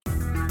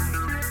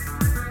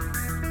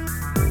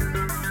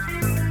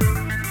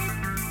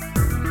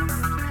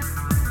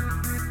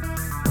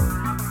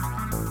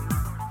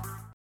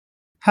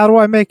How do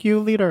I make you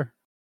leader?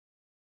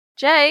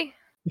 Jay,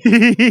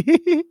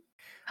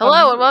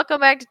 hello and welcome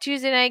back to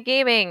Tuesday Night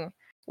Gaming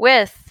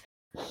with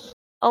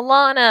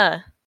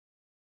Alana,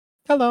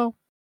 Hello.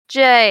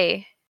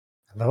 Jay,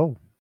 Hello.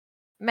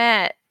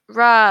 Matt,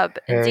 Rob,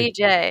 and Hey.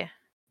 DJ.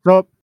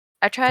 So,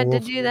 I tried to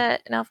Fools. do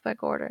that in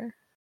alphabetical order.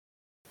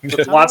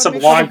 With lots of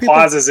long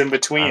pauses in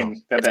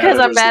between. It's because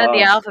I'm bad at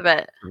the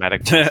alphabet.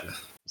 Dramatic pauses.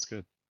 It's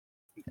good.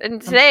 And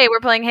today we're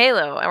playing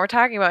Halo, and we're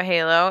talking about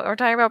Halo, and we're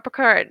talking about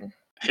Picard.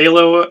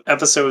 Halo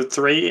Episode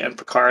 3 and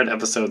Picard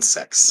Episode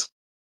 6.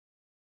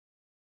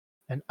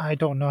 And I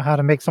don't know how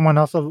to make someone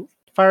else a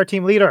fire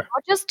team leader.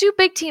 I'll just do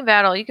big team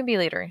battle. You can be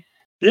leader.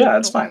 Yeah,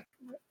 that's fine.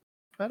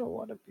 I don't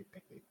want to be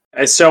big leader.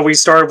 And so we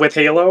start with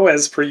Halo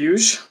as per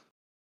usual.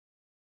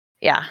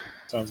 Yeah.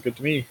 Sounds good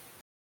to me.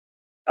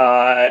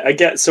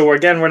 Again,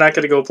 we're not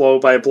going to go blow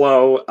by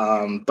blow,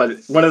 but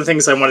one of the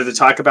things I wanted to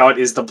talk about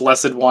is the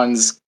Blessed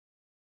One's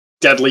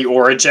deadly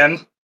origin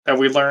that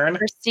we learn.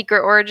 Her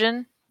secret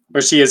origin.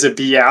 Where she is a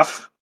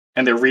BF,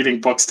 and they're reading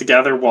books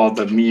together while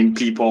the mean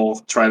people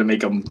try to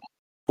make them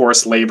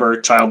forced labor,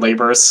 child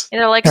laborers.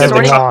 And they're like As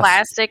sorting lost.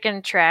 plastic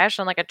and trash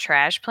on like a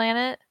trash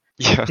planet.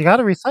 Yeah. You got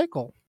to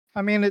recycle.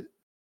 I mean,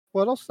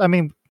 what else? I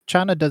mean,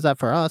 China does that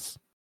for us.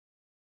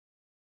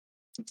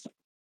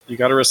 You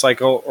got to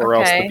recycle, or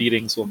else Okay. the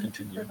beatings will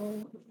continue.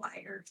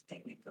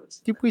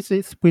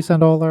 We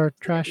send all our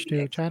trash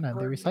to China and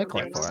they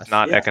recycle it for us. It's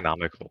not Yeah.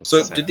 economical.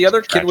 So, did the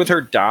other kid with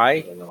her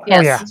die?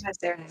 Yes. Oh,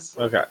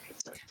 yeah. Okay.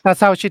 That's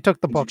how she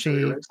took the book.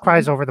 She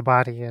cries over the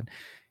body, and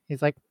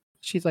she's like,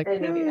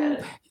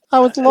 I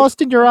was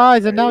lost in your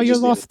eyes, and now you're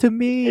lost to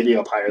me. Maybe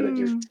up higher than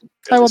you.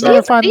 I will So-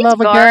 never find These love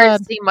again.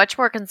 guards seem much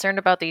more concerned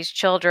about these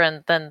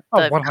children than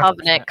Oh, the 100%.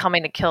 Covenant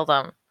coming to kill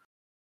them.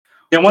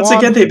 Yeah, once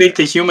again, they make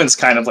the humans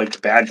kind of like the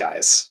bad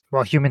guys.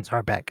 Well, humans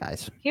are bad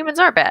guys. Humans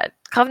are bad.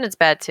 Covenant's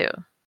bad too.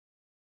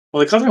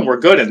 Well, the Covenant were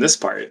good in this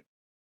part.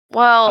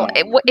 Well,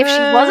 Oh. if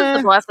she wasn't the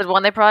Eh. Blessed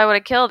One, they probably would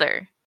have killed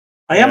her.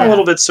 I am a Yeah.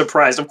 little bit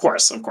surprised, of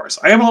course.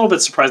 I am a little bit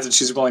surprised that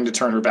she's willing to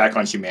turn her back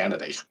on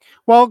humanity.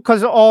 Well,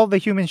 because all the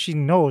humans she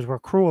knows were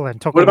cruel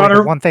and took What away about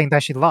the her- one thing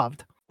that she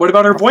loved. What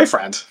about her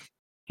boyfriend?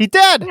 He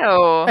did.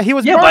 No. He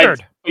was Yeah,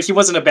 murdered. Like, he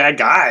wasn't a bad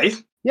guy.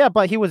 Yeah,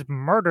 but he was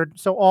murdered.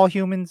 So all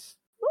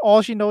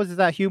she knows is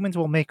that humans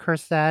will make her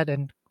sad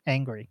and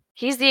angry.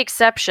 He's the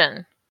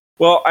exception.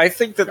 Well, I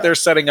think that they're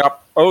setting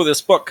up. Oh,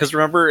 this book, because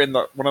remember in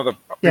one of the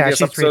Yeah, previous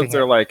she's reading episodes,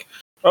 they're it. like,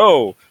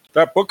 "Oh,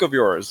 that book of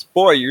yours,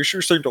 boy, you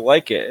sure seem to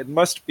like it. It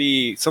must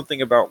be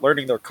something about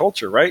learning their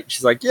culture, right?"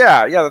 She's like,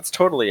 "Yeah, that's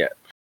totally it."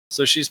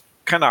 So she's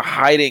kind of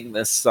hiding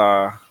this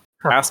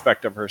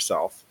aspect of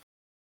herself,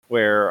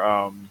 where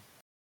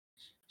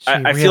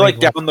I feel like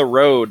down the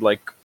road,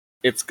 like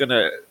it's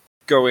gonna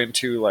go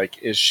into like,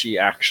 is she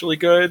actually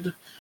good?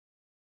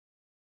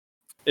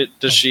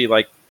 Does she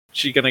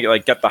she gonna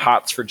get the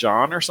hots for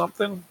John or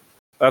something?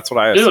 That's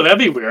what I Ew, assume. that'd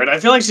be weird. I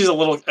feel like she's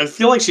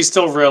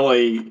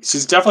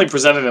she's definitely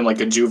presented in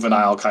like a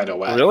juvenile kind of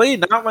way. Really?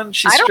 Not when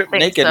she's I don't stripped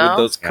think naked so. with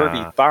those curvy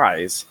Yeah.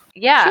 thighs.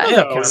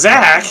 Yeah. Ew,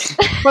 Zach,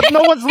 But no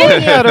one's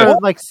looking at her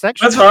like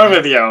sexually. what's wrong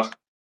with you?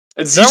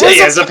 It's There was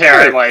ZJ a is part.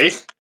 apparently.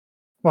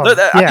 Well,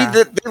 I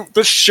mean,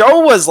 the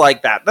show was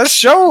like that. The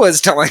show was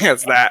telling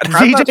us that. I'm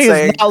not ZJ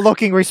saying is not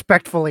looking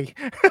respectfully.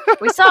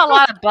 We saw a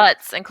lot of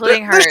butts,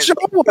 including the hers. show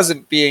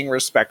wasn't being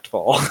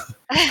respectful.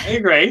 I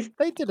agree.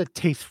 They did it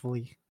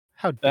tastefully.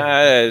 How dare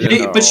I don't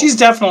know. But she's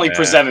definitely Yeah.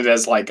 presented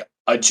as like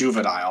a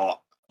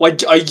juvenile,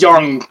 like a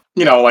young,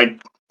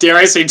 like dare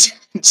I say,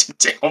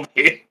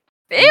 jailbait.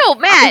 Ew,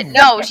 Matt.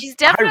 No, she's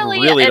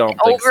definitely really an don't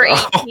think over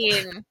so.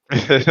 18.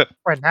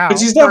 right now? But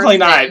she's definitely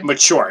not person.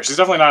 mature. She's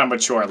definitely not a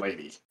mature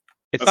lady.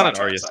 It's That's not what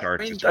an I'm Arya trying to say. Stark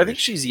I mean, I situation. think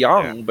she's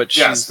young, but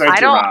Yes, she's thank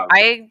you, Rob.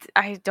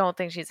 I don't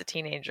think she's a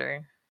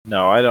teenager.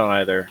 no, I don't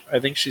either. I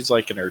think she's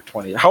like in her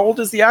 20s. How old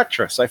is the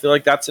actress? I feel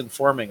like that's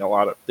informing a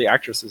lot of the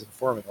actress is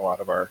informing a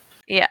lot of our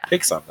Yeah.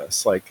 takes on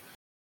this. Like,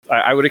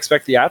 I would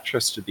expect the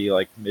actress to be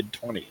like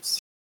mid-20s,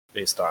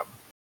 based on.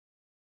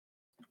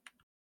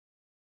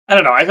 I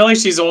don't know. I feel like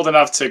she's old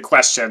enough to have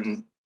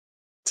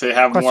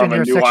more of Question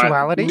a your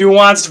sexuality?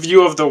 nuanced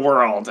view of the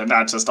world and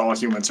not just all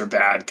humans are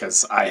bad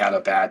because I had a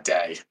bad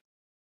day.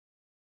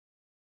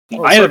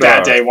 Well, I had a sort bad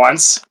of. day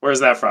once. Where's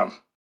that from?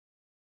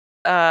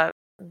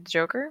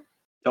 Joker?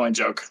 Killing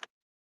joke.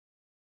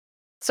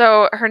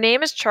 So her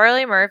name is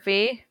Charlie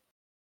Murphy.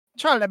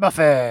 Charlie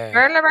Buffett.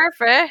 Charlie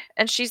Murphy,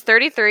 and she's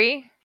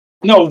 33.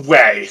 No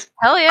way.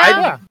 Hell yeah.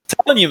 Yeah.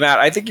 Telling you, Matt,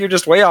 I think you're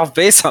just way off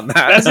base on that.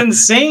 That's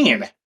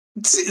insane.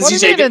 What do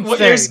you mean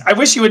insane?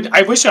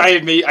 I wish I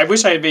had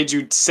made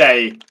you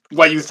say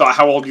what you thought,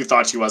 how old you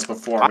thought she was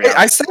before.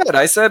 I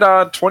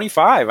said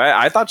 25.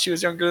 I thought she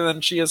was younger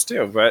than she is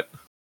too, but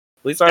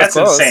at least I was That's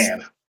close.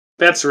 insane.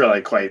 That's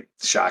really quite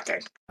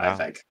shocking. I Wow.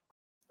 think.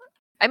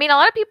 I mean, a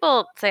lot of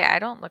people say I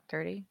don't look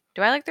 30.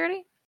 Do I look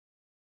 30?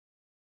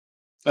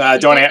 We're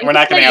not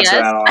going to answer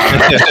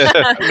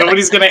that. Alana.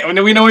 Nobody's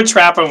gonna. We know a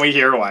trap when we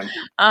hear one.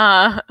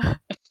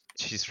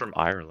 She's from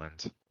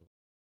Ireland.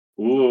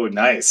 Ooh,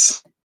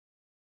 nice.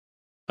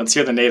 Let's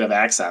hear the native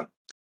accent.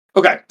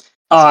 Okay.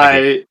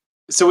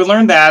 so we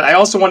learned that. I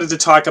also wanted to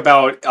talk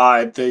about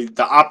the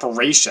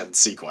operation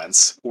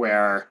sequence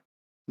where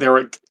there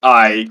were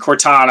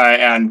Cortana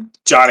and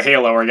John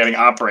Halo are getting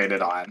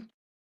operated on.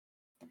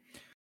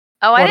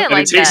 Oh, I Well, didn't And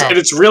like it takes that. and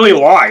it's really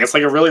long. It's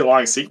like a really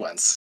long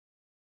sequence.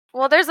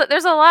 Well, there's a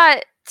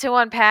lot to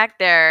unpack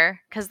there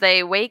because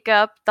they wake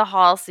up the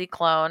Halsey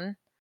clone.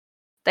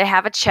 They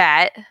have a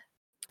chat.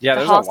 Yeah, The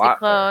there's a Halsey lot. There.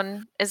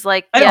 clone is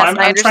like, I know, yes, I'm I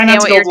trying understand not to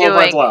what go you're blow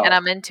by doing, blow. and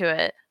I'm into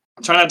it.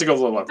 I'm trying not to go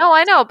blow up. No,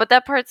 I know, but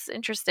that part's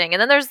interesting. And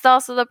then there's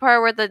also the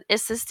part where the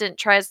assistant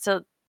tries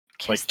to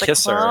kiss the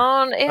kiss her.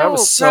 clone. Ew, That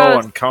was so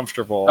gross.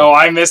 uncomfortable. Oh,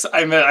 I must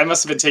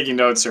have been taking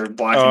notes or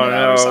blocking Oh it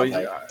out or no! something.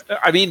 Yeah.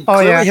 I mean, Oh,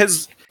 clearly yeah.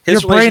 his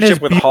Your brain relationship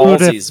is with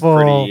Halsey's beautiful.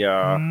 pretty.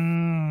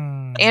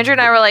 Andrew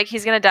and I were like,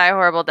 he's gonna die a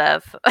horrible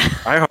death.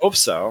 I hope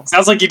so.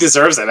 Sounds like he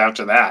deserves it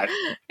after that.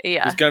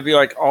 Yeah. He's gonna be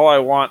like, all I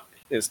want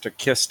is to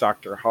kiss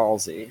Dr.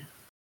 Halsey.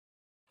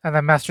 And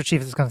then Master Chief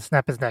is going to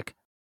snap his neck.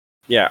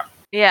 Yeah.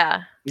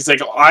 Yeah. He's like,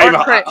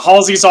 Crit-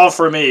 Halsey's all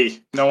for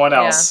me, no one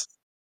Yeah. else.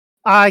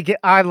 I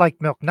like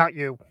milk, not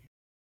you.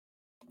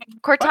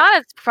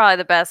 Cortana's probably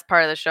the best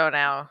part of the show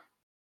now.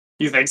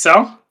 You think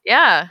so?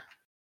 Yeah.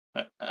 I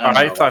don't know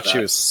I about thought she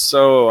that. was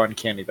so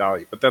uncanny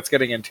valley, but that's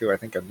getting into, I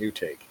think, a new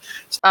take.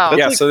 Oh.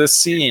 Yeah. like- So this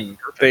scene,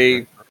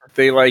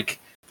 they're like,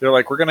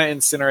 we're gonna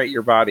incinerate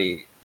your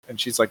body, and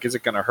she's like, is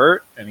it gonna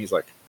hurt? And he's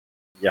like,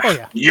 yeah. Oh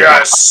yeah.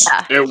 Yes,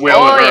 Yeah. it will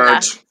Oh, yeah.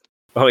 hurt.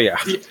 Oh yeah.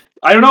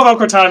 I don't know about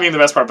Cortana being the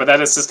best part, but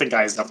that assistant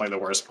guy is definitely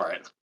the worst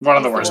part. One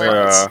of the worst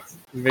parts.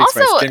 Makes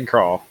my Also- skin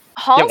crawl.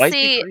 Yeah, why is he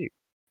Halsey great?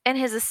 and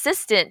his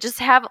assistant just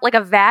have like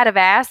a vat of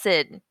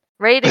acid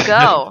ready to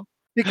go.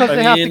 Because I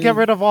they have to get mean-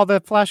 rid of all the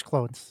Flash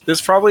clones.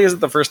 This probably isn't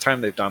the first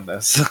time they've done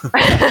this.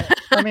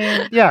 I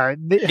mean, yeah.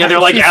 Yeah, they're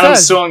like she Adam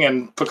says- Sung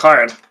and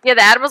Picard. Yeah,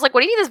 the Adam was like,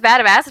 "What do you need this vat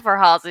of acid for,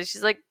 Halsey?"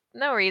 She's like,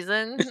 "No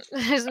reason.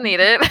 I just need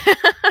it."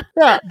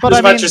 Yeah, but Just I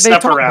about mean, your they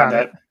step talk around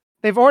about it.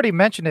 They've already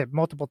mentioned it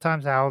multiple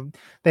times how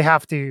they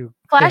have to.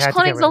 Flash had to get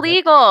cloning's rid of it.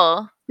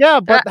 illegal. Yeah,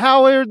 but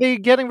how are they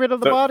getting rid of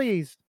the But-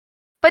 bodies?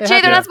 But They Jay,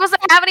 have they're to- not supposed to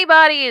have any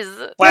bodies.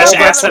 Flash Yeah,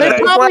 but acid. They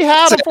probably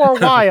have it for a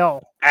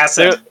while.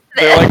 Acid.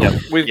 They're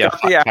like, we've Yeah,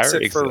 got the fire acid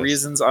for exists.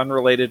 reasons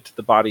unrelated to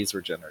the bodies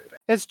we're generating.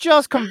 It's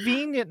just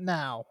convenient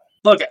now.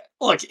 Look.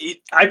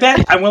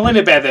 I'm willing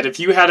to bet that if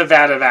you had a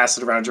vat of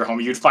acid around your home,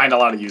 you'd find a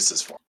lot of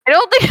uses for it. I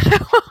don't think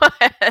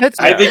I would. It's,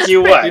 I think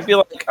you You'd would. be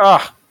like,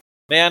 oh,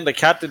 man, the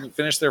cat didn't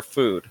finish their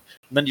food.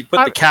 And then you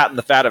put the cat in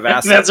the vat of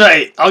acid. That's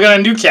right. I'll get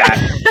a new cat.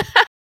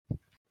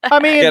 I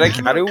mean, Get a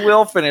cat who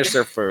will finish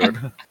their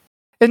food.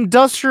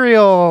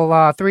 industrial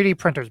 3D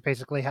printers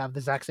basically have the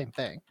exact same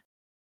thing.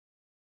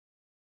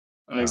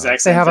 An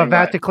exact They same have a thing, vat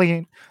right? to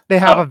clean. They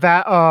have Oh. a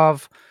vat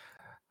of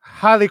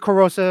highly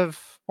corrosive,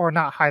 or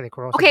not highly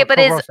corrosive. Okay, but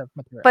is- corrosive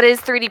material. But is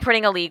 3D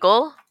printing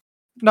illegal?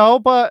 No,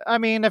 but I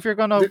mean, if you're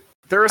gonna,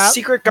 They're a How-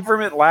 secret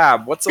government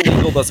lab. What's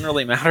illegal doesn't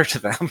really matter to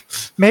them.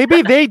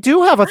 maybe they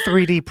do have a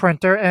 3D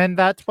printer, and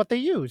that's what they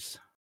use.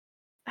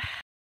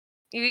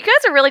 You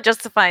guys are really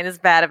justifying this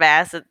vat of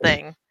acid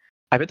thing.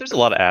 I bet there's a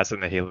lot of acid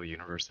in the Halo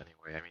universe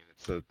anyway. I mean,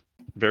 it's a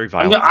very I'm,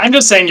 violent. I'm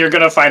just saying you're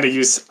gonna find a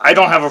use. I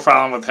don't have a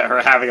problem with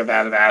her having a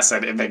vat of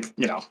acid, and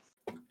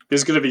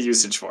there's gonna be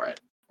usage for it.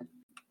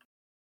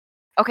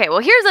 Okay, well,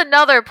 here's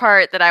another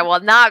part that I will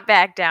not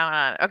back down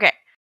on. Okay,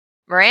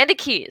 Miranda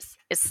Keyes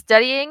is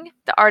studying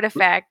the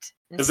artifact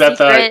in Is that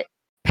the- secret, Is that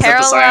the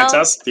parallel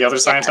scientist? The other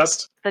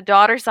scientist? the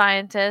daughter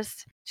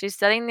scientist. She's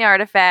studying the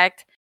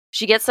artifact.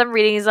 She gets some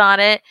readings on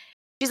it.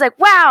 She's like,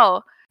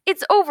 "Wow,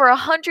 it's over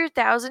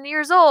 100,000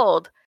 years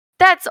old.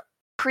 That's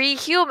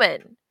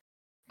pre-human."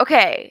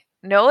 Okay,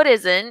 no, it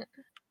isn't.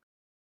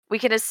 We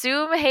can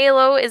assume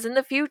Halo is in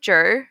the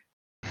future,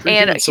 and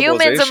Pre-human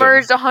humans civilization.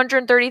 emerged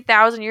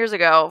 130,000 years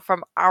ago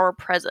from our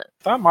present.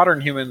 I thought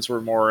modern humans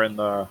were more in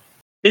the.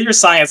 Get your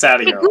science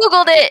out of I here.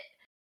 googled it.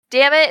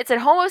 Damn it! It said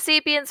Homo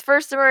sapiens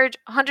first emerged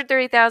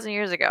 130,000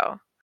 years ago.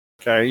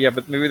 Okay, yeah,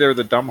 but maybe they're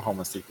the dumb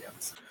Homo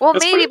sapiens. Well,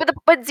 That's maybe, pretty-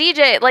 but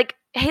ZJ, like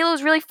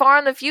Halo's really far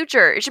in the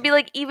future. It should be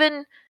like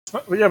even.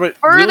 Well, yeah, but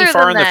Further really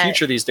far than in the that.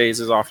 future these days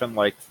is often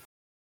like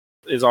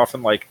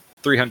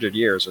 300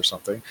 years or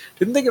something.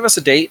 Didn't they give us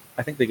a date?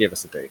 I think they gave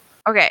us a date.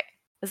 Okay,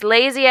 this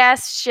lazy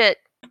ass shit.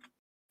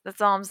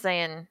 That's all I'm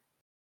saying.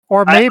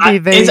 Or maybe I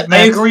they. I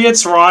agree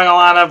it's wrong,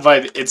 Alana,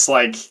 but it's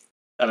like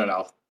I don't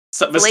know.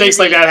 So, mistakes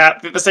like Lazy. that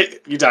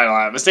happen. You died,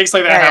 Alana. Mistakes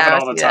like that Yeah, happen I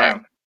all the see that.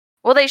 time.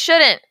 Well, they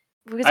shouldn't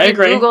because I we have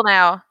agree. Google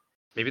now.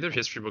 Maybe their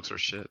history books are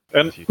shit. And-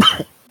 in the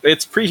future.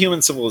 It's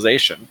pre-human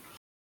civilization,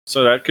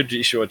 so that could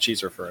be what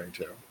she's referring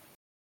to.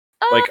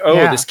 Uh, Like, oh,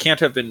 Yeah. this can't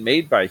have been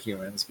made by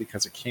humans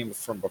because it came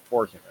from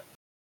before humans.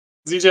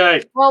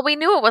 ZJ, Well, we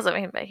knew it wasn't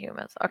made by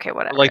humans. Okay,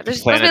 whatever. Like the They're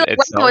supposed to be planet like,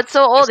 wow, itself, it's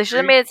so old. They should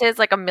have history? made it say it's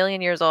like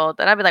 1,000,000 years old.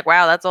 And I'd be like,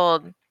 wow, that's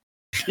old.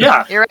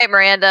 yeah, You're right,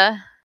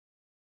 Miranda.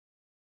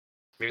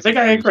 Maybe it's think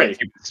like I agree.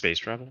 human space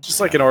travel. Just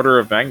like an order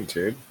of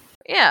magnitude.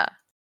 Yeah.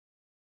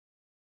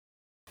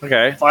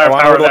 Okay,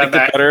 Firepower I would that like it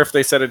back. better if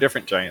they said a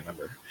different giant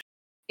number.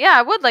 Yeah,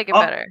 I would like it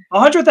Oh, better.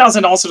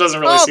 100,000 also doesn't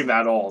really Oh, seem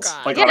that old,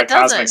 God. like Yeah, on a it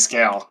doesn't. cosmic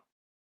scale.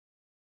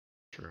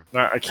 True.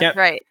 No, I can't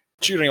Right.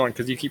 shoot anyone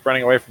because you keep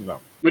running away from them.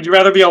 Would you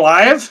rather be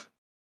alive?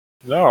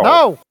 No.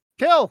 No!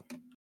 Kill!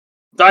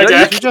 Die, Yeah,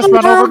 Dad. You just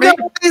run over me?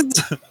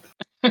 guys!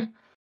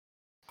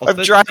 Also,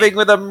 I'm driving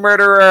with a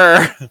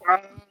murderer.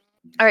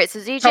 All right, so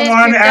ZJ Come is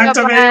on, creeped out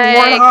activate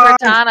by Warthog!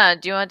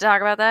 Cortana. Do you want to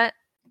talk about that?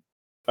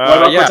 What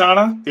about Yeah,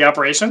 Cortana? The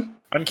operation?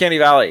 Uncanny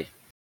Valley.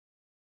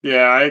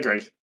 Yeah, I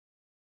agree.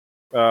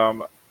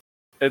 Um,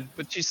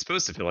 but she's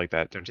supposed to feel like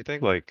that, don't you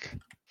think? Like,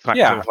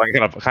 Yeah.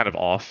 kind of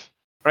off.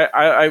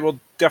 I will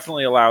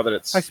definitely allow that I-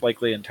 it's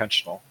likely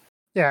intentional.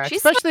 Yeah,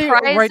 She's especially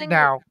right surprisingly-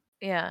 now,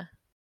 Yeah.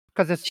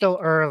 because it's still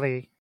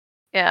early.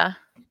 Yeah.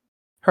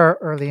 Her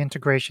early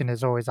integration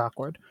is always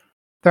awkward.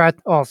 They're at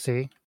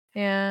Halsey.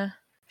 Yeah.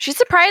 She's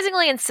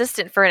surprisingly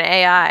insistent for an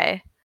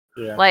AI.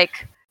 Yeah.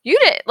 Like, you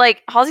did.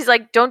 Like, Halsey's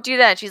like, don't do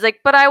that. She's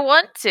like, but I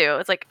want to.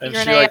 It's like, And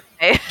you're an she, like,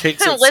 AI.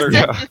 Takes it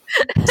Listen.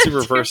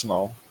 super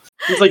personal.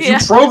 He's like, Yeah.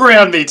 you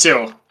programmed me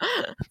to.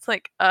 It's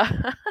like,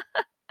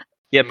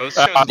 Yeah, most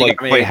shows I like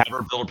mean- have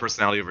her build a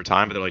personality over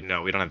time, but they're like,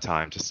 no, we don't have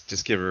time.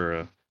 Just give her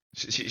a.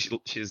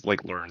 She's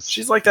like learns.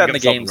 She's like that in the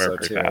becomes games, self-aware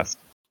though, very too. fast.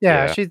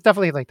 Yeah, Yeah. she's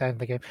definitely like that in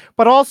the game.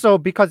 But also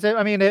because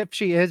I mean, if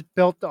she is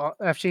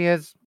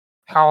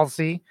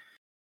Halsey,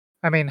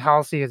 I mean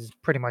Halsey is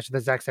pretty much the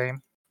exact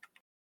same.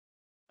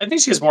 I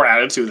think she has more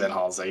attitude than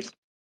Halsey.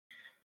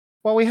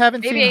 Well, we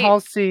haven't Maybe seen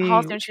Halsey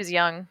Halsey when she was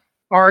young.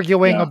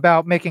 arguing Yeah.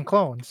 about making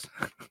clones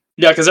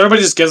Yeah, because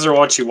everybody just gives her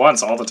what she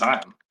wants all the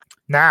time.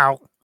 now.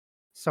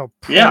 So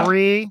Yeah.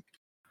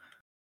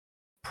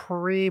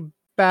 pre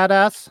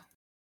badass.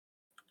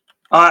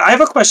 I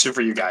have a question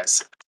for you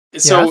guys.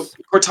 So Yes.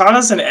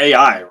 Cortana's an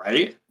AI,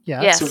 right?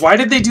 Yeah. Yes. So why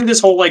did they do this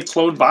whole like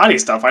clone body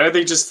stuff? Why did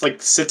they just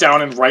like sit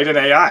down and write an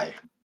AI?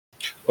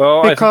 Well,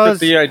 I think Because-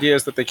 that the idea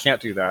is that they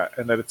can't do that,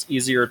 and that it's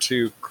easier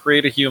to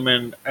create a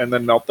human and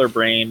then melt their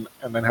brain,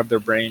 and then have their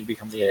brain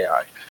become the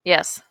AI.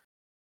 Yes.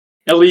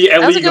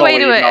 Illegally was a good way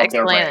to melt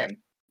their explain brain.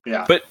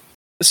 Yeah. But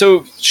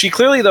so she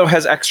clearly though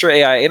has extra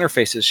AI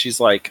interfaces. She's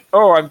like,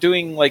 oh, I'm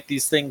doing like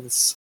these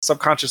things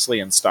subconsciously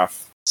and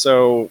stuff.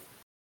 So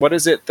what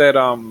is it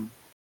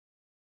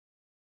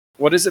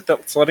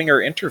that's letting her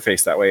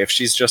interface that way if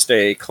she's just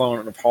a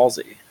clone of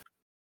Halsey?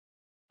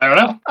 I don't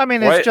know. I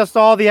mean, What? it's just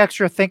all the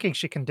extra thinking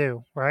she can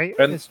do, right?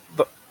 And It's-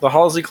 the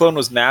Halsey clone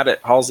was mad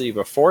at Halsey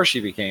before she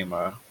became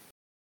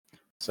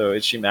so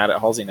is she mad at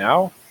Halsey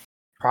now?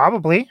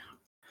 Probably.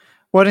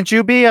 Wouldn't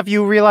you be if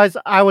you realized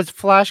I was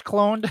flash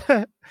cloned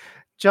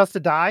just to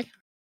die?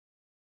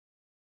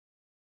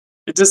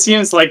 It just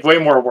seems like way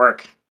more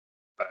work.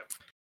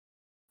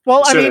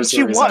 Well, I Sure, mean, there's a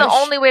she reason. was. The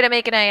only way to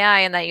make an AI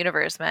in that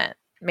universe, Matt.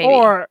 Maybe.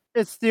 Or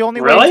it's the only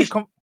way Really?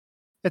 to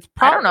it's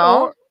I don't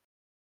know.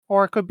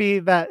 Or it could be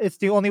that it's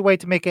the only way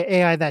to make an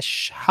AI that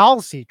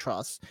Halsey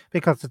trusts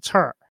because it's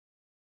her.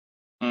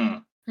 Hmm.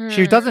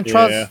 She Hmm. doesn't Yeah.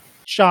 trust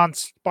Sean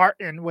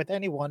Spartan with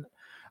anyone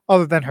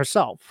other than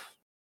herself.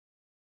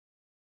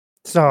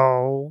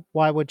 So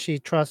why would she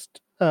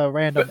trust a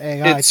random But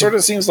AI? it sort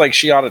of seems like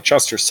she ought to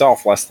trust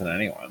herself less than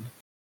anyone.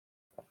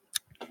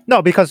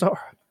 No, because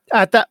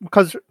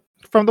because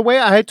from the way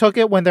I took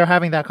it when they're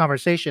having that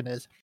conversation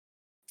is,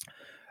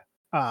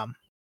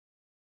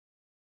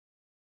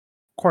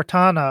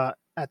 Cortana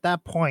at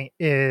that point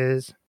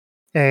is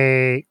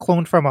a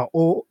clone from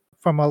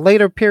a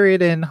later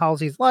period in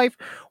Halsey's life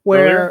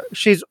where Earlier?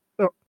 she's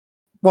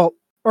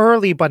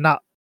early but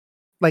not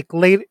like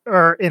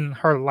later in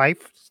her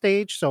life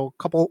stage, so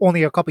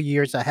only a couple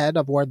years ahead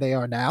of where they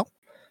are now.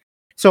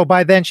 So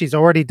by then she's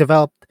already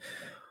developed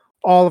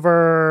all of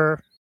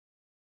her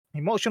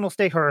emotional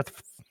state.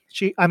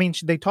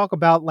 They talk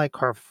about like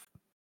her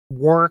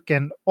work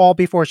and all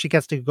before she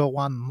gets to go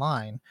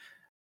online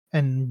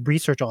and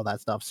research all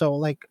that stuff. So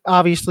like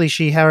obviously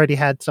she already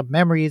had some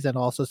memories and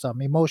also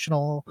some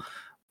emotional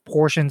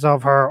portions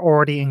of her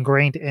already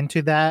ingrained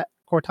into that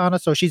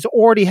Cortana. So she's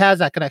already has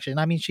that connection.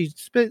 I mean, she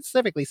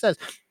specifically says,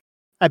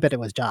 I bet it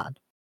was John.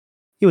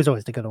 He was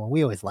always the good one.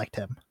 We always liked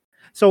him.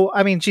 So,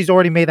 I mean, she's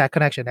already made that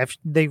connection. If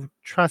they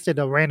trusted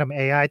a random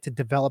AI to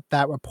develop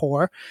that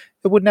rapport,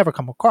 it would never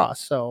come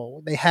across.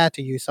 So they had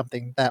to use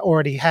something that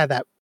already had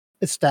that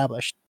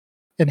established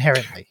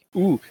inherently.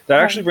 Ooh, that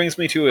actually brings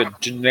me to a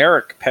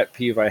generic pet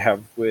peeve I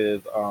have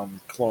with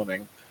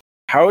cloning.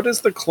 How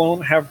does the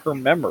clone have her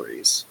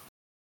memories?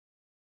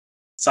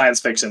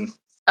 Science fiction.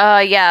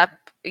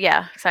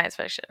 Yeah, science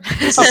fiction.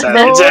 It's just,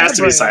 No, it has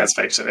to be right. science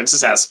fiction. It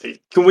just has to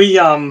be. Can we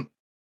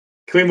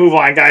move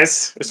on,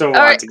 guys? There's no All lot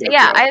right, to get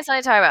yeah, through. I just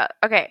want to talk about.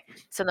 Okay,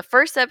 so in the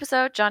first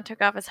episode, John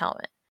took off his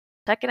helmet.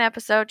 Second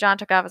episode, John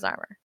took off his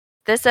armor.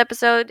 This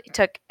episode, he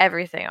took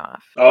everything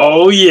off.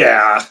 Oh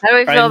yeah. How do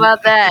we feel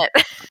about that?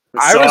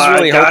 I was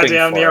really hoping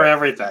goddamn for near it.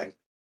 everything.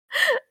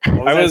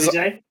 What I was was-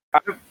 that,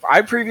 DJ?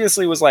 I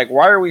previously was like,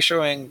 why are we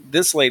showing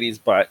this lady's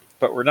butt,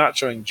 but we're not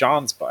showing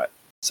John's butt?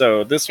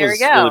 So this There we was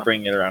go. really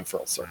bringing it around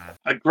full circle.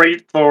 A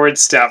great forward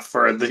step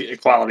for the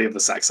equality of the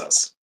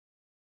sexes.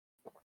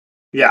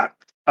 Yeah.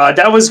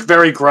 That was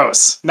very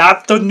gross.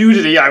 Not the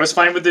nudity. I was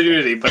fine with the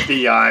nudity, but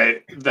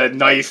the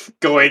knife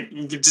going.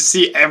 You could just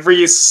see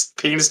every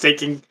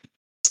painstaking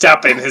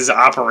step in his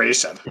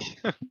operation.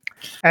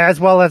 As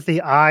well as the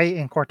eye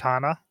in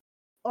Cortana.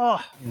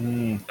 Oh,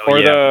 Oh, Or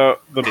yeah.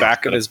 the back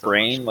of Got it his so much.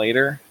 brain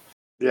later.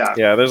 Yeah.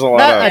 Yeah, there's a lot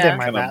That- I of didn't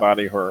mind kind that. of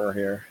body horror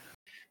here.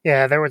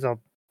 yeah, there was a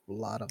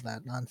lot of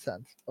that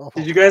nonsense. Oh.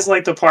 Did you guys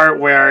like the part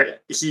where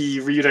he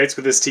reunites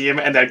with his team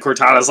and then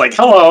Cortana's like,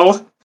 "Hello"?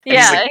 And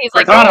Yeah, he's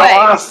like, "Go "Cortana away.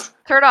 off,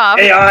 Turn off."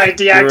 AI You're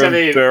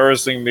deactivate."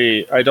 embarrassing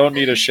me. I don't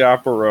need a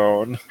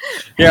chaperone.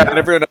 Yeah, and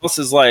everyone else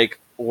is like,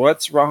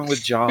 "What's wrong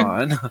with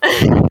John?"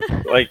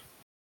 Like,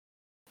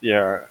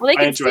 yeah. Well, they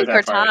I can see enjoyed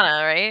that part.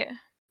 Cortana, right?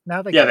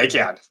 Now Yeah, they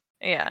can.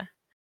 Yeah.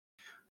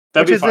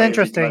 That'd Which be is funny the if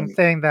he interesting could.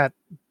 thing that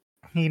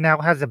he now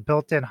has a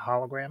built-in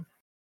hologram.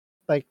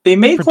 They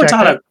made projector.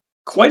 Cortana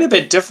quite a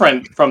bit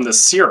different from the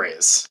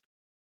series.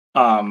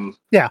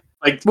 Yeah.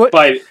 Like, What-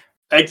 but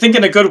I think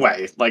in a good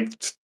way, like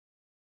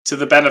to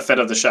the benefit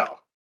of the show.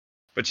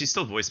 But she's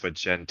still voiced by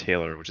Jen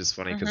Taylor, which is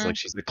funny because Mhm. like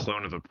she's the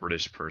clone of a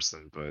British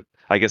person. But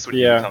I guess when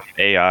Yeah. you become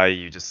AI,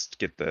 you just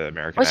get the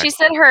American. Well, she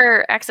said accent.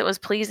 her accent was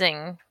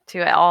pleasing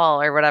to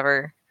all or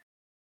whatever.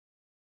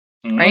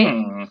 Right?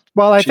 Mm.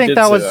 Well, I She think did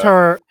that say was that.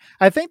 her.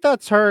 I think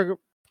that's her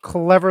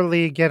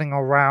cleverly getting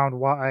around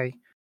why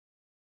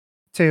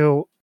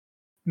to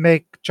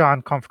make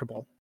John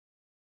comfortable.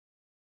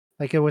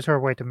 Like it was her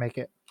way to make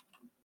it.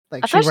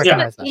 Like I she thought she said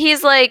recognized that.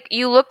 he's like,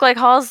 "You look like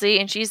Halsey,"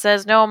 and she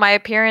says, "No, my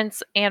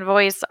appearance and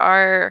voice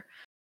are,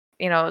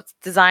 it's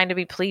designed to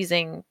be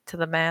pleasing to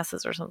the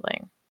masses or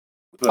something."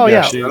 Oh,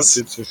 yeah. She That's-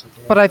 did say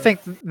something But like I that.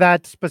 think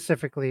that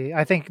specifically,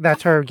 I think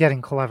that's her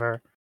getting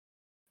clever.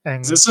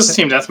 And Is this just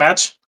team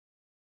deathmatch?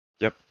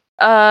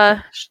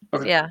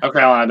 Okay. Yeah, Okay,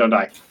 Alana, don't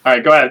die. All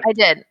right, go ahead. I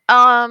did.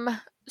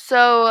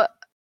 So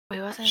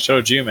wait, was I?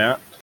 Showed you, Matt.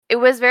 It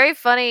was very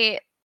funny.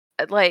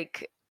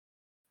 Like,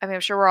 I mean,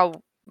 I'm sure we're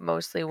all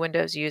mostly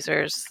Windows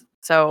users,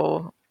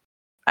 so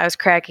I was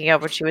cracking up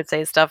when she would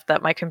say stuff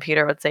that my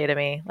computer would say to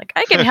me, like,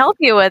 "I can help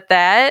you with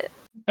that."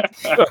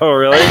 Oh,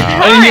 really?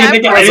 Wow. I didn't even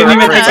think, I didn't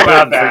even Cortana. think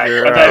about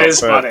that, but that is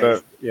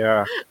funny.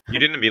 Yeah. You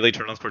didn't immediately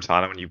turn on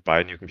Cortana when you buy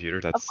a new computer.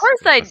 That's Of course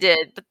I impressive.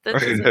 did, but that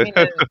doesn't mean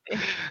I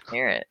didn't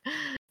hear it.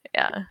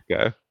 Yeah.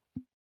 Okay.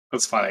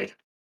 That's funny.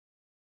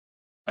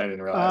 I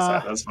didn't realize Uh,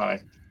 that. That's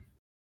funny.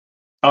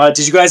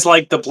 Did you guys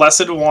like the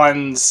Blessed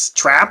One's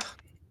trap?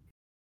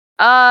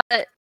 No.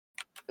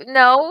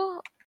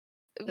 I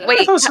Wait.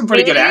 thought it was some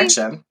pretty good maybe?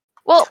 action.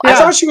 Well, I Yeah.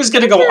 thought she was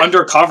going to go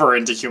undercover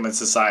into human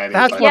society.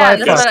 That's but what I I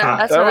guess thought, not. too.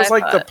 That's That what was I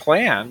like the thought.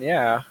 plan,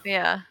 yeah.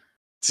 Yeah.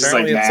 She's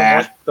like, Apparently it's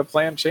nah. somewhat the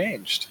plan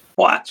changed.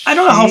 Well, I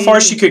don't know how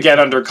far she could get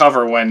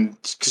undercover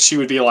because she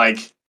would be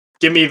like,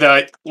 give me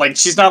the, like,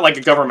 she's not like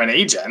a government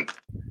agent,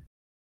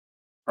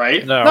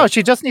 right? no,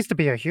 she just needs to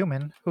be a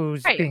human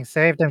who's Right. being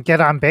saved and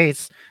get on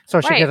base so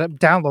she Right. can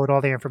download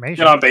all the information.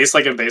 Get on base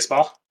like in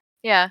baseball.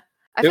 Yeah.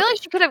 I feel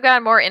like she could have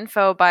gotten more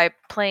info by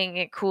playing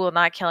it cool and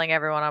not killing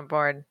everyone on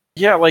board.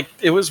 Yeah, like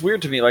it was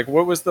weird to me. Like,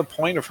 what was the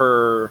point of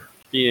her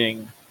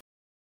being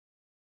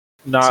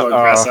not So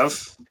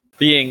aggressive.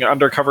 being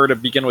undercover to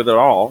begin with at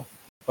all?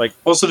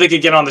 Well, so they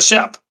could get on the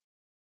ship.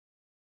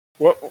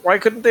 Why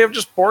couldn't they have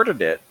just boarded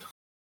it?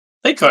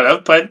 They could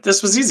have, but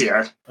this was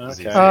easier.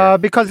 Okay.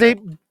 Because they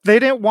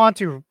didn't want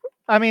to.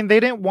 I mean, they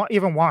didn't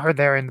even want her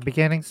there in the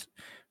beginnings.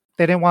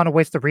 They didn't want to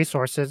waste the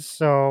resources,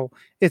 so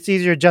it's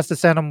easier just to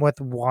send them with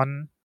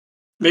one.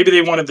 Maybe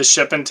they wanted the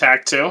ship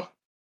intact too.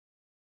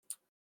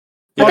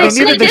 Well, But they they needed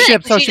really the didn't,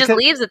 ship 'cause so she she just could.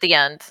 leaves at the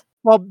end.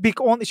 Well,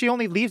 she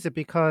only leaves it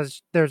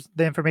because the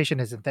information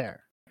isn't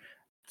there.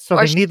 So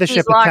Or they need the she's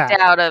ship locked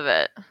intact. out of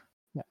it.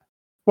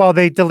 Well,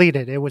 they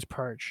deleted it. It was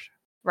purged.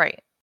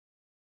 Right.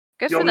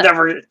 Good You'll for them.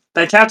 never.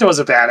 That captain was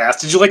a badass.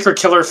 Did you like her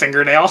killer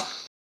fingernail?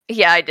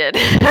 Yeah, I did.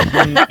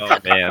 Oh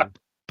man,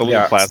 the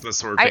little Yeah. plasma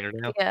sword I-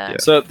 fingernail. yeah.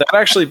 So that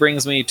actually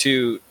brings me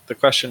to the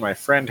question my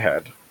friend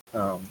had.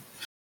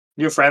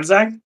 You have friends,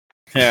 Zach?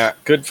 Yeah,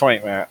 good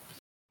point, Matt.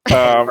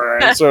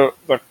 Alright. So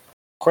the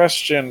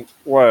question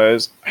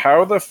was,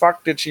 how the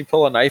fuck did she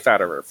pull a knife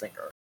out of her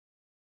finger?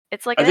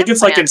 It's like I an think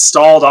it's like implant.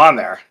 installed on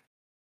there.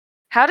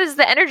 How does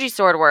the energy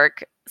sword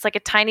work? It's like a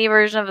tiny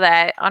version of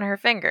that on her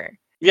finger.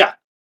 Yeah,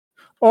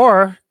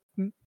 Or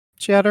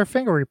she had her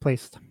finger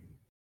replaced.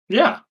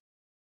 yeah.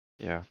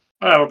 Yeah.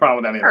 I don't have a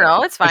problem with any I of don't that.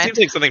 know. It's It fine. seems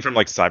like something from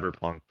like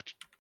Cyberpunk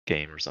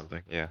game or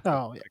something. Yeah,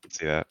 Oh, yeah. I can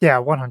see that. Yeah,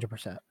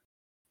 100%.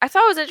 I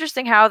thought it was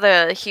interesting how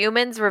the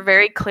humans were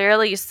very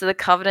clearly used to the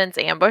Covenants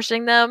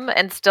ambushing them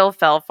and still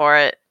fell for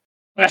it.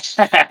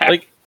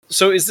 Like,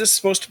 so is this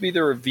supposed to be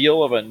the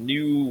reveal of a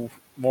new,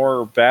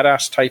 more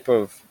badass type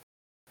of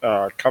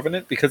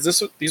covenant? Because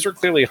these are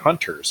clearly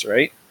hunters,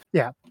 right?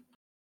 Yeah.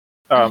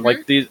 Mhm.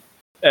 Like these,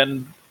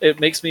 and it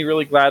makes me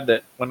really glad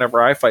that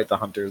whenever I fight the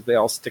hunters, they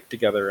all stick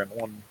together in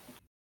one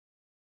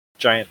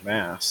giant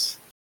mass.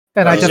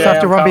 And I Oh, just yeah,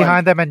 have to I'm run coming.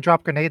 behind them and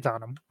drop grenades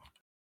on them.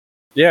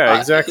 Yeah,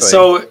 exactly.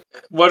 So,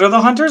 what are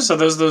the hunters? Are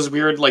those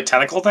weird like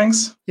tenicle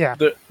things?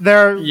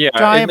 They're Yeah, and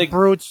giant they-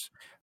 brutes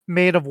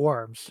made of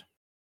worms.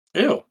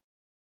 Ew.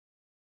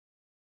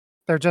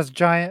 They're just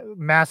giant,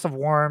 massive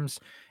worms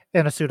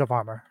in a suit of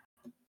armor.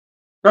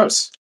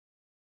 Gross.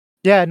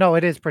 Yeah, no,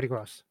 it is pretty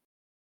gross.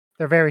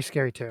 They're very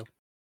scary too.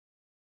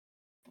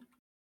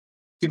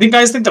 Do you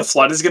guys think the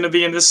flood is going to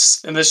be in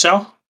this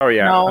show? oh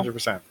yeah, No.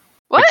 100%.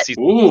 What?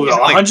 Ooh, Season,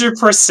 like, 100%.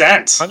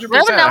 100%.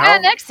 No, but How-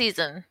 next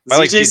season. I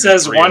like CJ season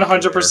says 3 and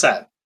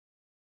 100%.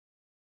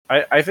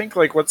 I think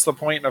like what's the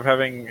point of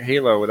having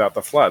Halo without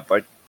the Flood?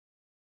 Like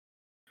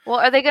Well,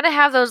 are they gonna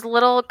have those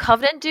little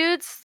Covenant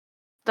dudes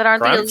that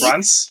aren't the Grunts? elite?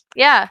 Fronts?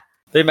 Yeah,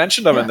 they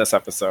mentioned them Yeah. in this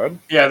episode.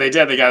 Yeah, they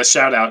did. They got a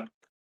shout out.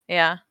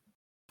 yeah.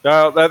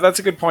 That's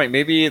a good point.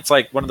 Maybe it's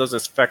like one of those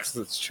effects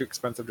that's too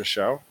expensive to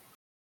show.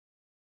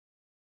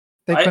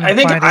 They I couldn't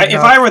think find if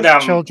enough I were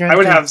them, children I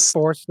would to have.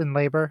 forced in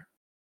labor.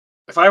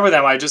 If I were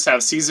them, I'd just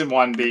have season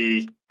 1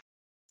 be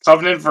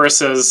Covenant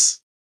versus.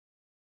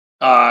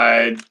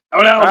 Oh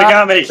no, they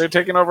got me. They're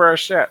taking over our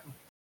shit.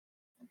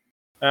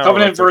 Oh,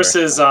 Covenant that's okay.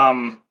 versus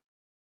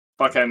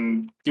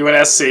fucking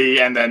UNSC,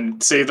 and then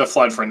save the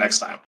Flood for next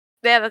time.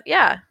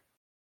 Yeah.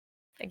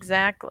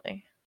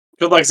 Exactly.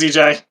 Good luck,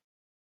 ZJ.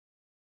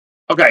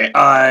 Okay,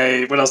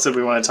 what else did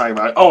we want to talk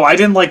about? Oh, I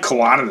didn't like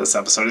Kwan in this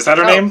episode. Is that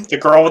her Oh, name? The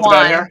girl with the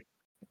Kwan. bad hair?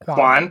 Kwan.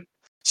 Kwan.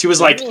 She was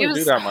She like, didn't She really do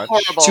was that much.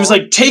 horrible. she was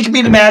like, take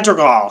me to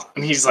Madrigal,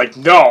 and he's like,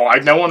 no, I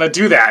don't want to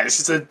do that. And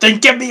she said, then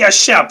give me a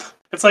ship.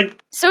 It's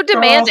like, so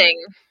demanding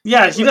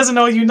yeah, he doesn't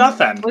know you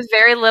nothing. with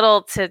very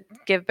little to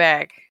give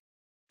back.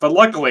 But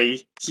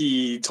luckily,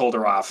 he told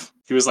her off.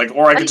 He was like,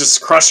 or I could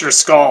just crush your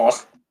skull.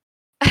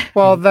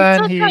 Well, then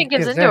Still he kind of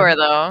gives gives into in. her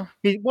though.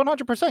 He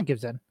 100%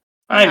 gives in.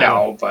 I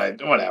know,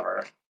 but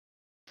whatever.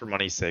 for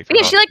money's sake.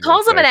 Yeah, she like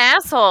calls him an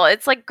ass. asshole.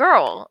 It's like,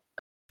 girl,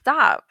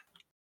 stop.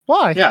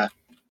 Why? Yeah.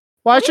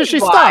 Why should she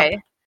stop? Why?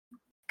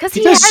 Because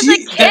he Because has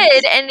she- a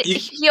kid and you-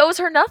 he owes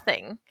her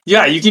nothing.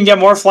 Yeah, you can get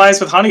more flies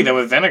with honey than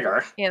with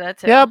vinegar. Yeah,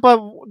 that's it. Yeah,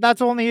 but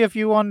that's only if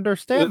you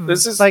understand.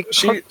 This is like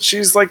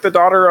she's like the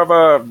daughter of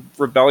a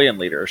rebellion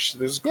leader. This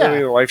is clearly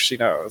Yeah. the life she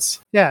knows.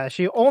 yeah,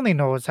 she only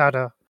knows how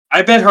to.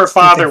 I bet her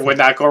father think- would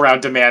not go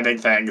around demanding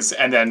things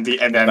and then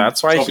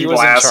That's why call he people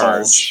was in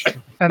assholes. charge.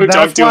 And Who that's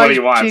don't do why what he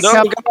wants. she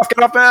No, kept-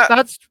 get off, Matt.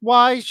 That's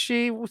why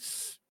she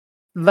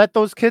let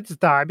those kids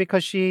die,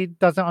 because she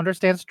doesn't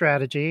understand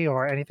strategy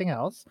or anything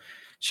else.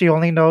 She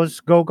only knows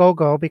go, go,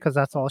 go, because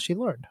that's all she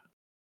learned.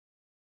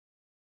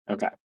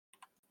 Okay.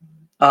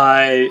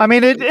 I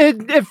mean,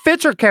 it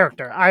fits her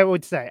character, I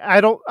would say.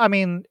 I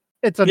mean,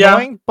 it's Yeah.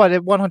 annoying, but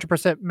it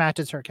 100%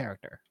 matches her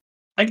character.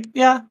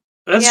 Yeah,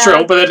 that's Yeah.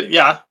 true. But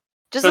yeah,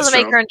 Just that's doesn't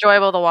make true. her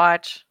enjoyable to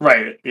watch.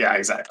 right. Yeah,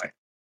 exactly.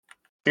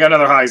 We got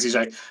another high,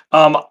 CJ.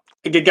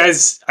 Okay,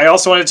 guys, I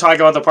also want to talk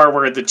about the part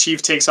where the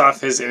chief takes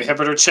off his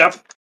inhibitor chip,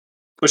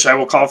 which I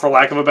will call, for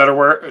lack of a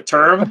better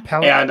term, A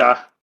pellet?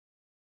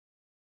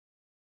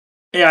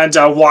 and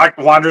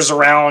wanders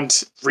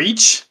around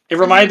Reach. It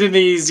reminded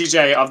me,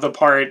 ZJ, of the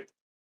part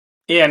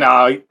in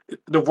I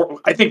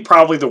think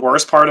probably the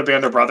worst part of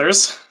Band of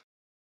Brothers,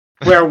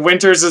 where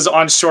Winters is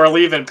on shore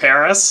leave in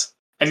Paris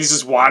and he's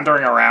just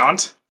wandering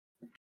around.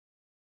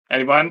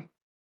 Anyone?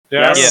 Yeah,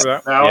 I Yes.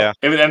 remember that. No. Yeah.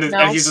 And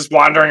No. he's just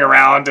wandering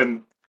around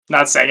and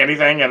not saying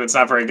anything, and it's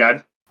not very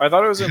good. I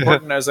thought it was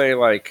important as a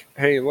like,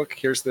 hey, look,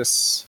 here's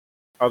this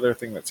other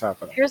thing that's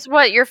happening. Here's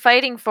what you're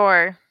fighting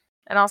for.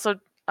 And also,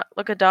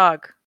 look, a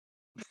dog.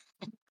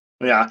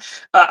 Yeah,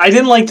 I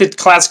didn't like the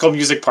classical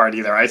music part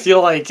either. I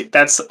feel like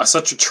that's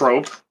such a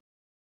trope,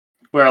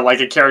 where like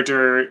a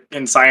character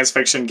in science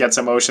fiction gets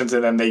emotions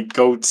and then they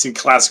go see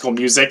classical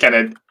music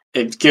and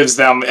it gives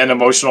them an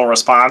emotional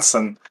response.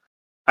 And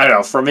I don't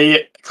know. For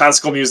me,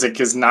 classical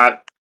music is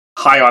not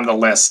high on the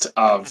list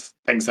of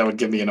things that would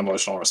give me an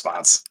emotional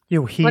response.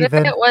 You What if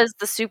heathen. it was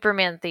the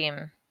Superman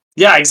theme?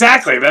 Yeah,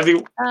 exactly. That'd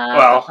be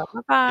Well,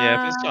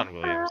 Yeah, if it's John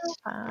Williams.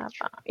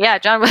 Yeah,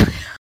 John Williams.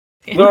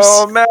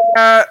 No, Matt.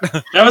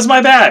 that was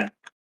my bad.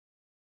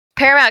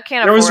 Paramount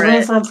can't There was afford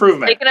room it. for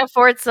improvement. They can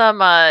afford some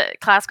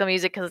classical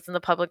music because it's in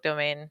the public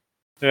domain.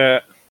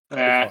 Yeah.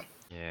 Eh,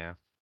 Yeah.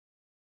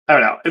 I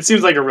don't know. It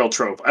seems like a real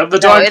trope. The No,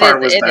 dog it part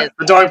is- was it better. is.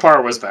 The dog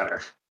part was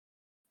better.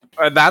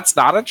 That's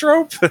not a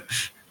trope.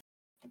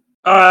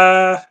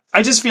 I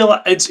just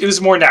feel it was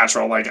more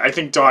natural. Like, I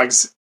think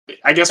dogs.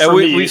 I guess And for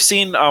me, we've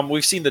seen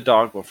the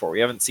dog before. We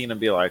haven't seen him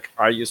be like,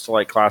 I used to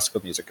like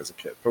classical music as a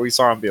kid, but we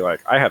saw him be like,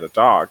 I had a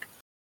dog.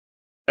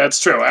 that's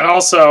true. And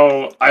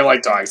also, I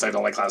like dogs. I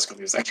don't like classical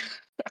music.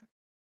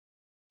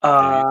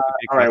 All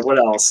right. What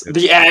else?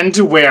 The end,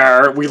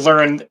 where we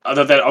learn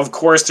that of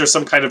course there's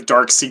some kind of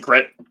dark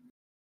secret.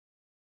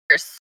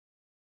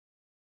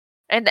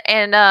 And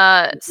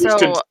Truth so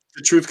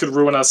the truth could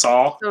ruin us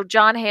all. so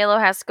John Halo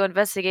has to go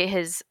investigate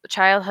his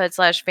childhood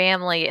 /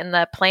 family in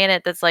the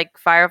planet that's like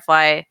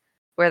Firefly,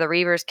 where the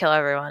Reavers kill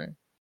everyone.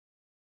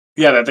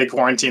 Yeah, that they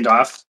quarantined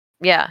off.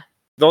 Yeah.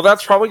 Though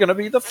that's probably going to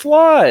be the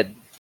flood.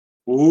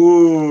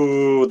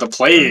 Ooh, the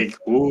plague.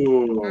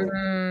 Ooh.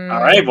 Mm.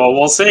 All right. Well,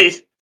 we'll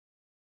see.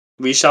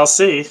 We shall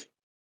see.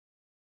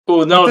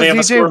 Ooh, no, What they have a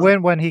does EJ score.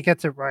 win when he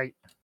gets it right?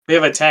 They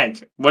have a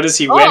tank. What does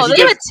he win? Oh, He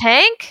they have gets, a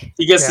tank?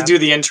 he gets Yeah. to do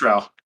the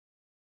intro.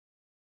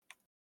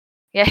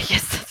 Yeah,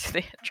 yes, that's the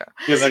intro.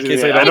 He gets to In do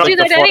case the- I I don't don't, do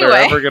think the that flood are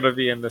anyway. ever going to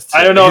be in this.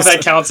 I don't know if that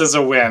series. counts as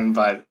a win,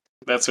 but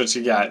that's what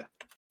you got.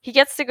 He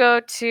gets to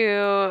go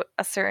to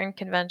a certain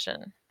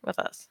convention with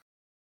us.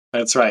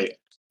 That's right.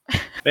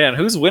 Man,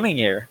 who's winning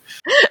here?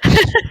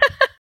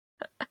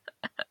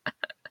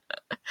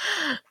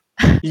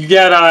 You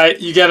get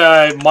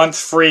a month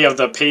free of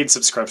the paid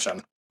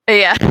subscription.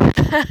 Yeah.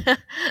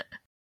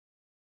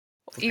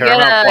 You get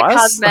Paramount a Plus?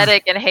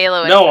 cosmetic and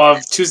Halo. No,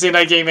 of Tuesday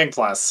Night Gaming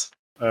Plus.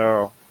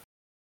 Oh.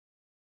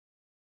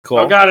 Cool.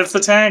 Oh god, it's the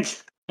tank.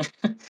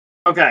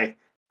 Okay.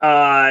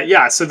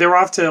 Yeah, so they're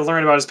off to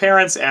learn about his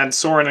parents, and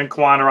Soren and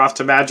Kwan are off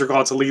to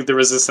Madrigal to lead the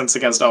resistance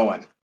against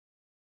Owen.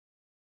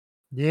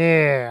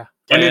 Yeah.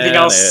 Anything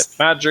else?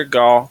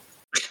 Madrigal.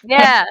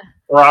 Yeah.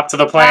 We're off to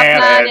the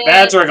planet planet.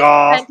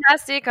 Madrigal,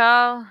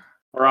 Fantastical.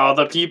 where all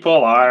the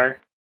people are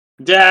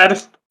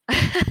dead.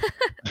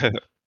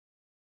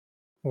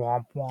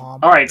 Womp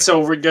womp. Alright, so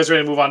you guys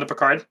ready to move on to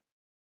Picard?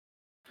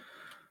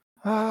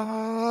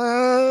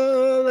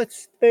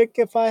 Let's think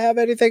if I have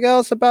anything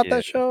else about Yeah.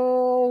 that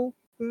show.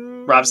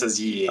 Rob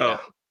says, yeah. Oh,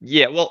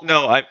 yeah. Well,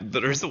 no.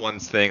 There's the one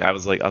thing I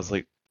was like,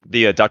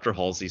 the Dr.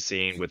 Halsey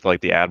scene with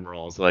like the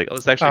admiral. I was like, oh,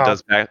 this actually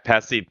does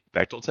pass the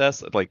Bechdel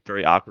test, like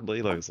very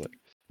awkwardly. Like,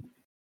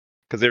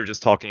 because they were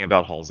just talking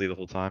about Halsey the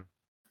whole time,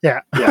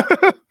 Yeah.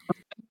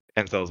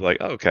 and so I was like,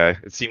 oh, okay.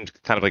 It seemed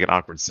kind of like an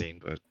awkward scene,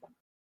 but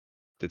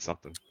did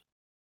something.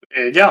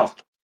 There you go.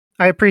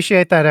 I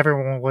appreciate that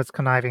everyone was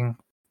conniving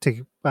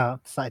to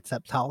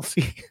sidestep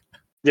Halsey.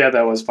 Yeah,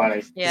 that was funny.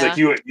 It's Yeah. like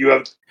you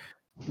have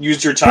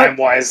used your time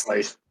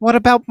wisely. What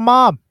about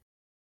Mom?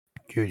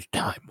 Use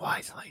time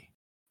wisely.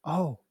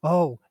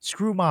 Oh,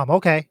 screw Mom.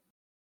 Okay.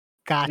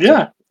 Gotcha.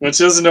 Yeah, which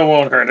doesn't know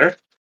won't hurt her.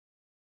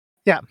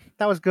 That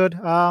was good.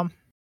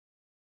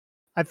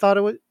 I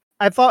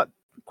thought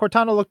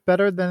Cortana looked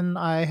better than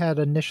I had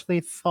initially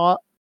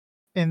thought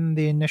in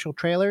the initial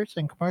trailers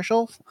and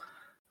commercials.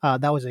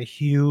 That was a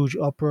huge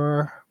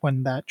uproar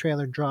when that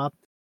trailer dropped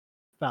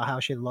about how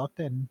she looked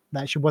and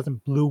that she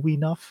wasn't blue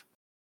enough.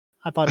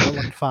 I thought it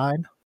looked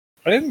fine.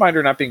 I didn't mind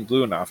her not being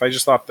blue enough. I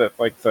just thought that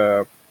like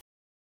the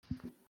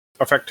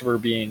effect of her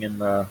being in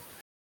the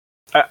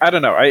I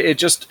don't know.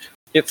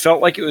 It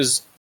felt like it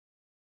was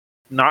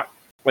not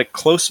like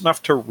close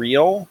enough to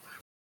real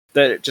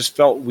that it just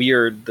felt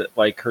weird that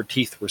like her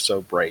teeth were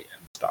so bright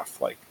and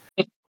stuff. Like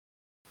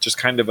just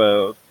kind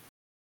of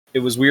it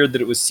was weird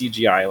that it was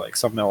CGI, like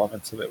some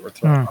elements of it were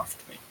thrown off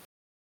to me.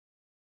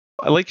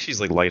 I like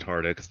she's like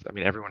lighthearted because I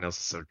mean everyone else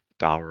is so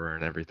dour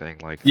and everything.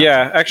 Like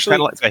Yeah, actually,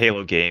 kind of like the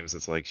Halo games.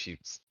 It's like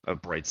she's a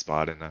bright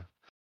spot in a.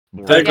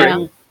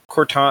 the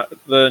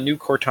new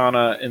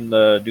Cortana in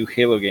the new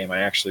Halo game, I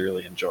actually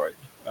really enjoyed.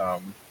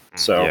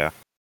 So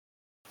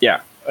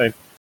yeah, I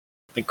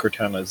think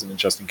Cortana is an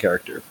interesting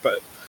character, but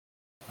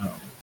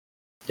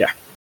yeah.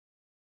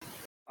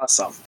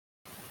 Awesome.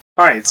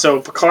 All right, so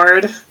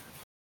Picard,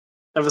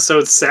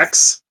 episode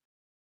 6.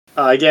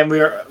 Again,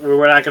 we're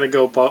not going to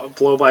go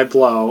blow by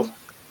blow.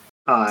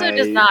 So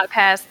just not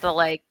pass the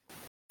like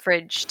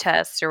fridge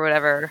test or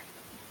whatever.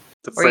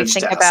 The Where you fridge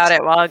think test. about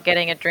it while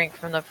getting a drink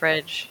from the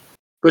fridge.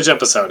 Which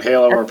episode,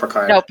 Halo or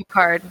Picard? No,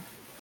 Picard.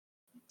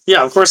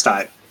 Yeah, of course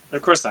not.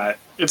 Of course not.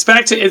 It's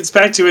back to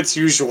its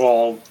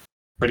usual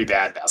pretty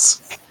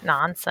badness.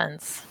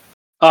 Nonsense.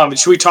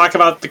 Should we talk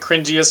about the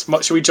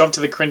cringiest? Should we jump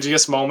to the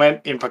cringiest moment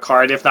in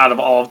Picard, if not of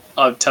all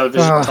of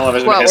television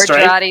What, history?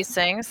 where Jodie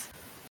sings?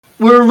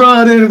 We're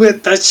running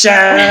with the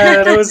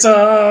shadows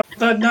of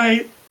the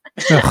night.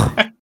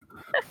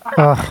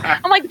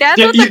 I'm like, that's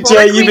Yeah, what the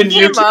Jay, Queen even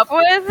you came up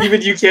with?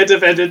 Even you can't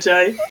defend it,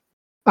 Jay.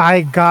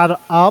 I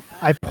got up,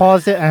 I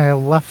paused it, and I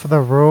left the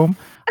room.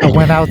 I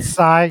went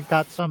outside,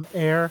 got some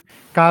air,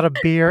 got a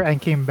beer,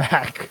 and came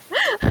back.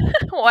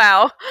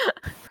 Wow.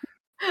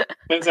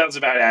 That sounds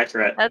about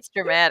accurate. That's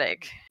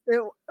dramatic.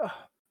 It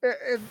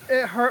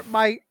hurt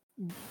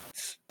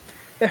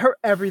it hurt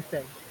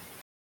everything.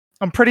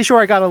 I'm pretty sure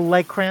I got a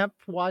leg cramp.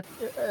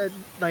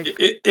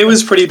 It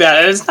was pretty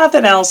bad. And it's not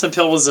that Alison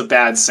Pill was a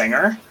bad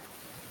singer.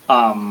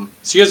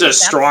 She has a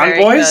strong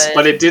very voice, good.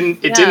 but it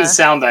didn't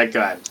sound that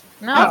good.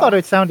 No. I thought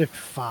it sounded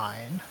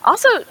fine.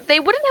 Also, they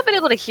wouldn't have been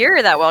able to hear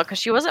her that well because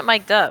she wasn't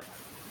mic'd up.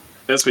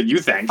 That's what you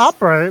think.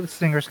 Opera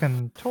singers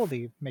can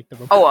totally make the.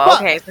 Oh,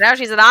 okay. So now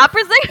she's an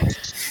opera singer?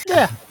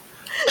 Yeah.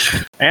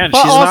 And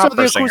But she's an also opera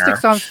the singer.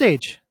 acoustics on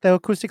stage. The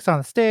acoustics on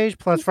the stage,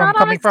 plus He's from not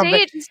coming on from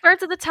stage. He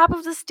starts at the top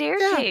of the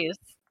staircase.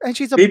 and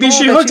she's a Maybe ball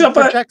she that hooked up a-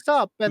 projects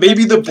up. And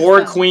Maybe then the projects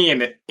Borg down.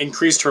 Queen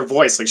increased her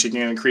voice, like she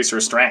can increase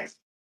her strength.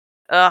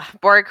 Ugh,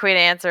 Borg Queen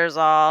answers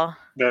all.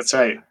 That's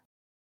right.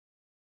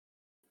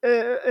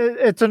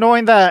 It's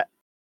annoying that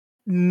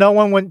no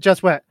one went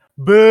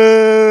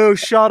boo,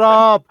 shut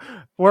up.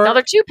 No,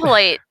 they're too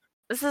polite.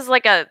 This is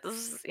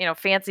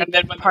fancy And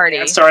then when party.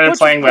 the band started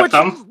playing with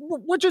them,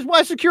 Which is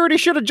why security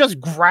should have just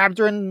grabbed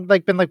her and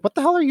been like, "What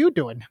the hell are you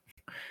doing?"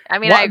 I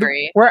mean, I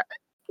agree.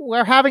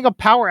 We're having a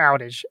power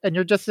outage, and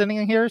you're just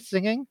sitting here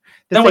singing.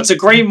 no, it's a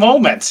great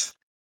moment.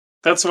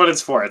 That's what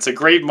it's for. It's a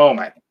great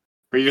moment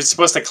where you're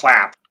supposed to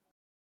clap.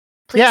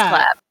 Please Yeah.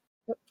 clap.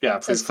 Yeah,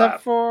 please except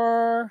clap.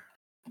 for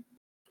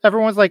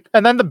everyone's like,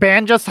 and then the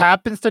band just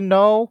happens to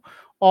know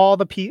all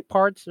the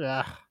parts.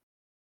 Ugh.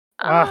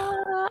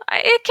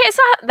 It's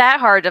not that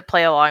hard to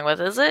play along with,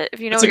 is it? If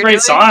you know It's what a you're great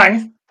doing?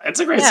 song. It's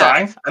a great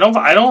song. I don't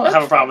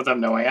have a problem with them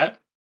knowing it.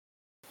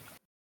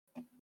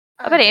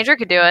 I bet Andrew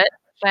could do it.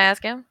 Should I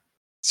ask him?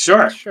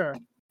 Sure. Sure.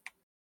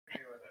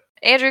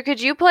 Andrew,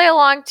 could you play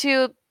along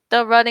to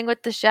the Running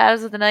with the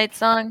Shadows of the Night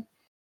song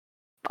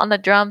on the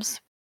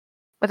drums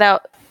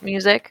without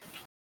music?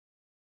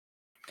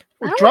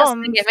 I don't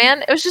want to sing it,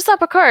 man. It was just on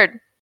Picard.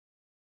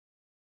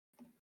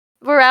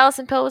 Where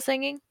Alison Pill was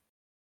singing.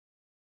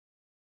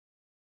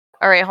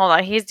 All right, hold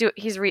on. He's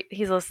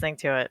listening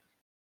to it.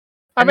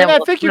 I mean, I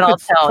think you could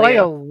play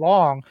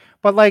along,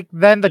 but like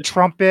then the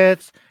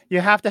trumpets,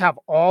 you have to have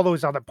all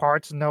those other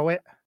parts know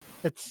it.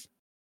 It's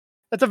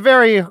a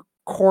very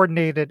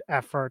coordinated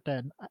effort,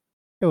 and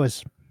it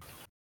was.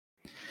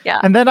 Yeah.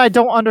 And then I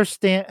don't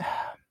understand.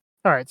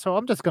 All right, so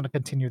I'm just going to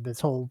continue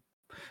this whole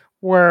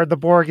where the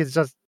Borg is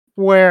just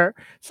where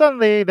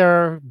suddenly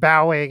they're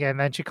bowing, and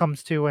then she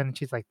comes to and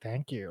she's like,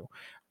 "Thank you.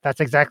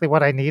 That's exactly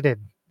what I needed.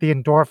 The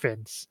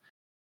endorphins."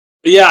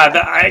 Yeah,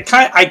 I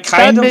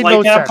kind of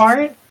like that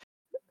part.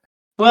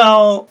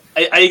 Well,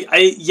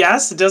 I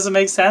yes, it doesn't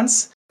make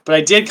sense, but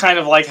I did kind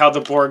of like how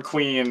the Borg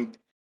Queen,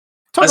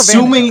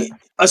 assuming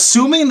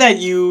that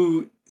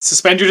you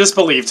suspend your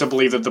disbelief to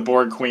believe that the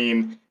Borg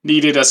Queen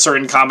needed a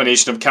certain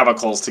combination of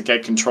chemicals to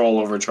get control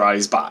over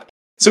Jurati's body.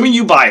 Assuming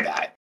you buy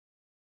that,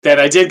 then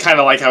I did kind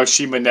of like how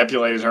she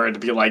manipulated her to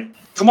be like,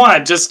 "Come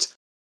on, just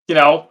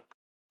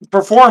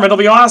perform. It'll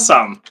be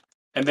awesome."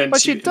 And then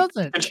but she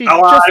doesn't. She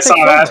I saw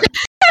that.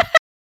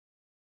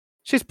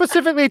 She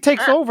specifically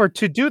takes over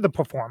to do the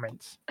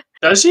performance.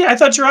 Does she? I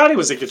thought Jurati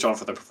was in control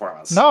for the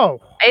performance. No.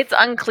 It's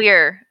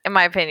unclear, in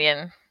my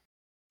opinion.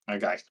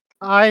 Okay.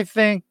 I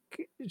think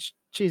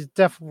she's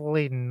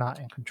definitely not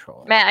in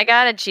control. Matt, I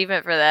got an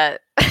achievement for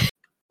that.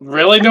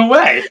 Really? No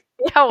way.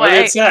 No way. What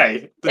did it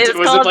say? Was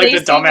it like the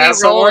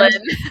dumbass award?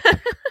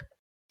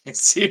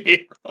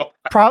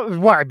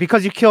 Why?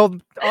 Because you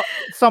killed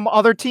some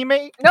other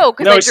teammate? No,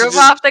 because I drove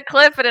off the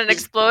cliff in an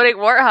exploding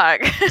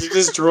warthog. She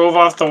just drove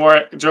off the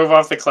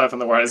cliff in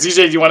the warthog.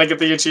 ZJ, do you want to get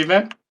the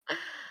achievement?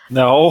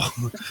 No.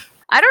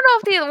 I don't know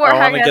if the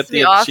warthog has to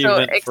be also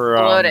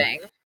exploding.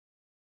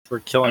 For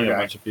killing a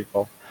bunch of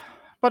people.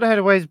 But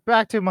anyways,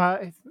 back to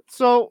my...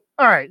 So,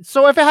 alright.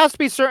 So if it has to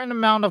be a certain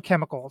amount of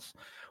chemicals,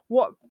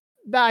 what...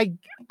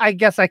 I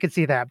guess I could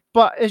see that,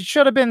 but it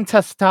should have been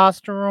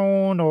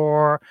testosterone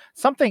or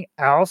something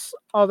else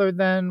other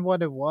than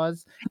what it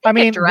was. I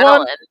mean,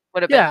 adrenaline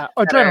would have been better.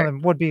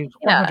 Adrenaline would be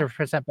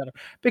 100% better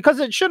because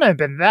it shouldn't have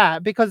been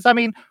that. Because I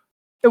mean,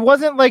 it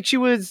wasn't like she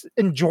was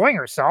enjoying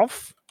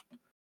herself.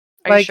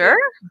 Are you sure?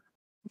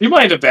 You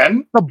might have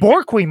been. The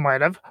Borg Queen might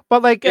have,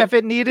 but like if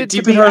it needed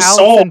to be her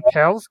Alison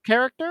Pill's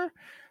character,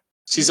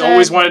 she's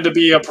always wanted to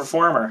be a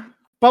performer.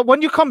 But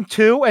when you come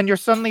to and you're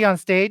suddenly on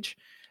stage.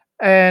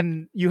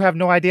 And you have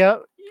no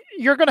idea,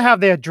 you're going to have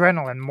the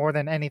adrenaline more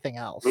than anything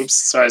else. Oops,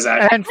 sorry,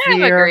 Zach. And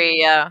fear. I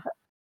agree, yeah.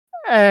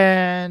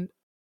 And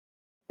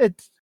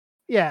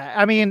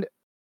I mean,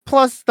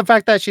 plus the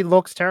fact that she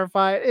looks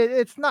terrified,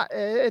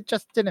 it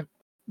just didn't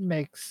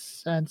make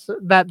sense.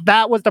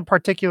 That was the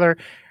particular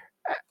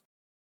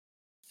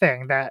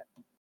thing that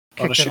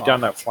kicked shoot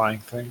down that flying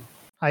thing.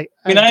 I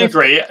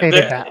agree.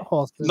 That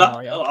whole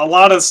scenario. A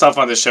lot of stuff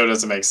on this show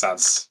doesn't make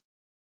sense.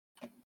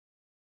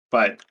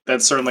 But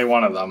that's certainly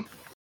one of them.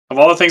 Of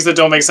all the things that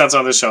don't make sense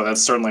on this show,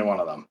 that's certainly one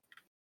of them.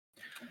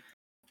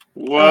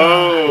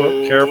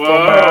 Whoa. Careful,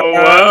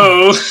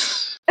 whoa.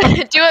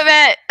 Do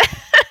it,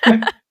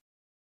 Matt.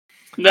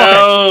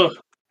 No. Okay.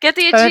 Get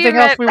the achievement. Anything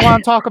else we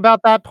want to talk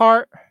about that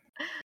part?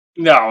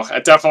 No,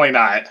 definitely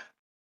not.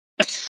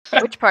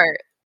 Which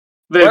part?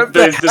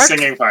 The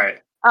singing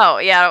part. Oh,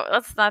 yeah.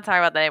 Let's not talk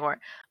about that anymore.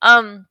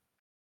 I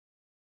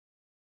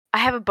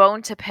have a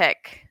bone to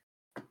pick.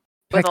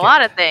 With a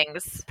lot of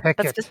things,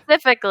 but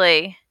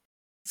specifically,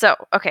 so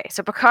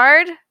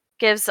Picard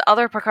gives the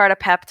other Picard a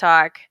pep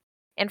talk,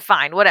 and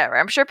fine, whatever.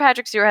 I'm sure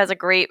Patrick Stewart has a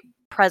great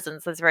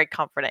presence that's very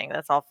comforting.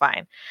 That's all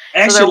fine.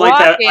 I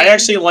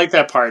actually like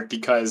that part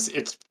because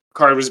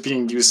Picard was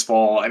being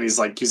useful, and he's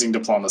like using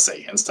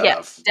diplomacy instead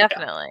of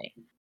definitely.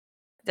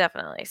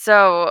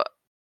 So,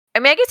 I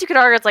mean, I guess you could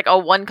argue it's like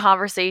one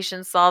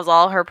conversation solves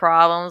all her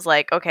problems.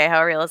 Like, okay,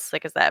 how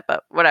realistic is that?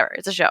 But whatever,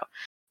 it's a show.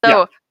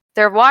 So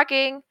they're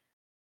walking.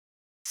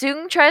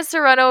 Soong tries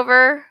to run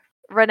over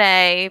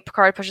Renee.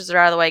 Picard pushes her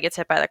out of the way, gets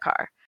hit by the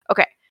car.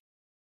 Okay.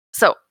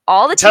 So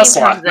all the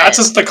Tesla, not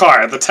just the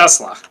car, the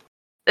Tesla.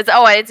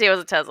 I didn't see it was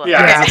a Tesla.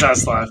 Yeah, it's a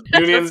Tesla.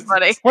 That's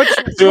funny.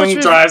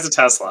 Soong drives a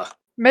Tesla.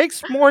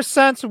 Makes more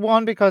sense,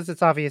 one, because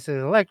it's obviously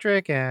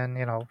electric and,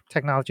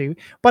 technology,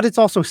 but it's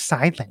also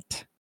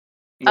silent.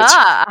 It's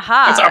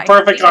a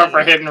perfect car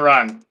for hit and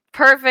run.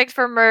 Perfect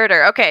for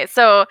murder. Okay,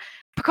 so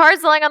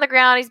Picard's lying on the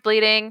ground, he's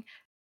bleeding.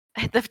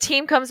 The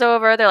team comes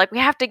over. They're like, we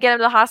have to get him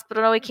to the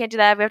hospital. No, we can't do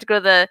that. We have to go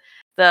to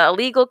the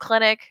legal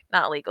clinic.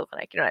 Not legal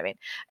clinic, you know what I mean?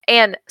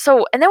 And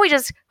then we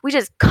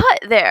just cut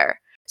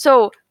there.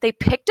 So they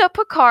picked up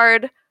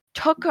Picard,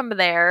 took him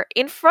there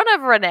in front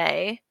of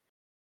Renee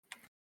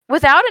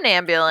without an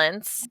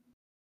ambulance.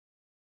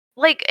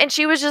 Like, and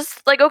she was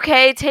just like,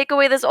 okay, take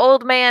away this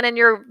old man in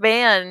your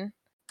van.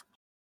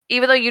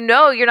 Even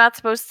though you're not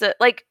supposed to,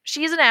 like,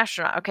 she's an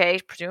astronaut, okay?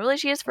 Presumably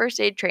she has first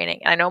aid training.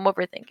 And I know I'm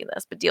overthinking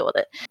this, but deal with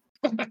it.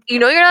 You're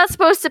not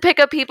supposed to pick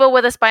up people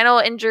with a spinal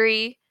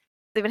injury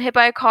been hit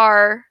by a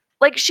car.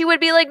 Like, she would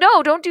be like,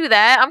 no, don't do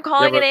that. I'm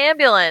calling an but-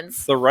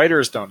 ambulance. The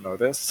writers don't know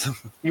this.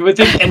 You would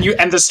think,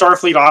 and the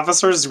Starfleet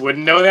officers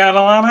wouldn't know that,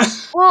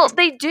 Alana. Well,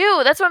 they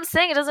do. That's what I'm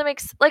saying. It doesn't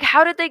make like,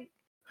 how did they?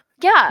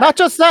 Yeah. Not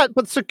just that,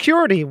 but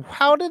security.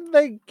 How did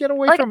they get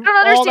away Like, I from don't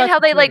all understand that how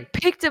they security? like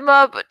picked him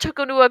up, took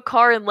him to a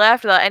car, and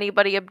left without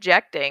anybody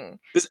objecting.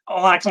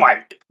 Alana, come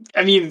on.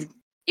 I mean,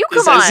 You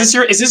is come on. this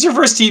your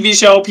first TV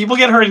show? People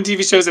get hurt in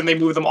TV shows and they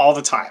move them all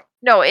the time.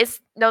 No,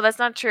 that's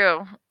not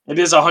true. It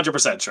is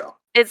 100% true.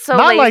 It's so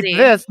Not like lazy.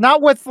 this.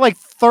 Not with like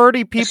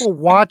 30 people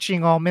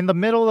watching them in the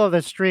middle of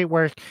the street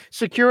where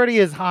security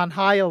is on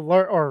high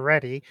alert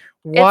already,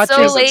 It's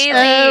so watching lazy.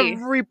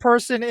 every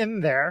person in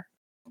there.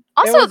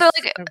 Also, they're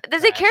was like, so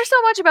they care trash.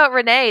 so much about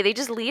Renee. They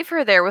just leave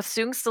her there with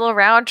Soong still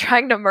around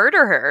trying to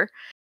murder her.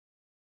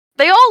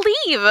 They all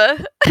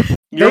leave.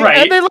 You're right.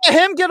 And they let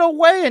him get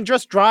away and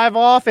just drive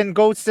off and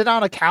go sit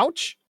on a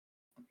couch.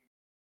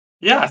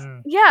 Yeah.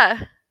 Mm. Yeah.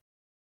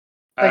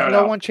 I Like don't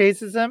no know. one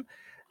chases him.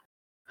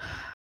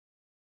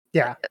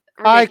 Yeah,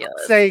 I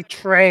Ridiculous. say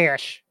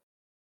trash.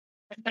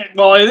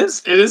 Well, it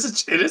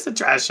is a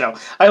trash show.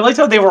 I liked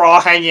how they were all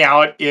hanging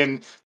out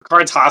in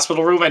Picard's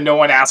hospital room and no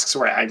one asks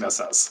where Agnes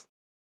is.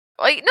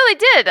 Like, no, they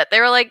did. They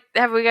were like,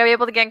 have we got to be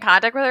able to get in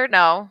contact with her?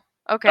 No.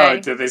 Okay. Oh,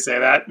 did they say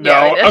that? Yeah,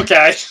 No. they did.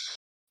 Okay.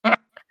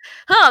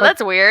 Huh,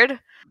 that's weird.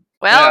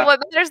 Well, Yeah. what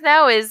matters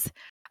now is,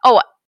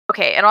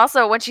 okay, and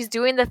also when she's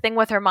doing the thing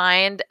with her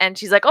mind and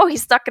she's like, oh,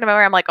 he's stuck in a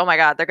memory, I'm like, oh my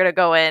god, they're gonna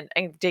go in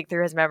and dig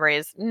through his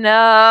memories.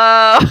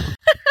 No.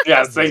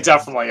 Yes, they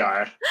definitely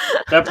are.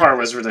 That part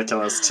was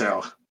ridiculous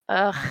too.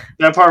 Ugh.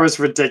 That part was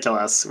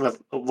ridiculous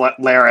with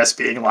Laris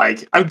being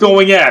like, "I'm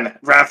going in."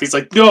 Raffi's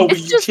like, "No, but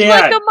It's you just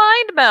can't." like a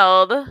mind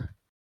meld.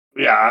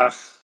 Yeah.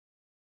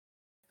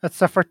 That's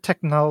for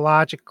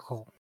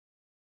technological.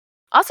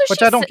 Also, Which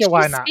she I don't get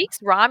why she not. speaks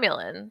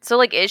Romulan. So,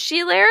 like, is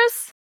she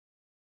Laris?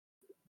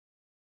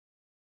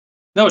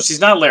 No, she's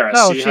not Laris.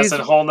 No, she has she's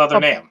a whole nother a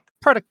name.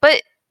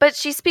 But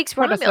she speaks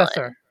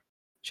Predecessor. Romulan.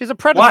 She's a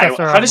Why?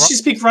 predecessor. How does she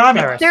speak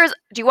Romulan?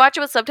 Do you watch it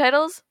with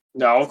subtitles?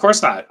 No, of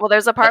course not. Well,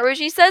 there's a part where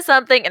she says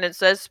something and it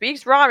says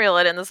speaks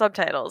Romulan in the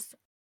subtitles.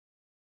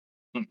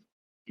 Maybe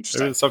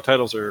Interesting. the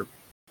subtitles are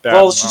bad.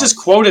 Well, and she wrong. just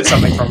quoted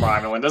something from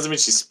Romulan. Doesn't mean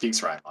she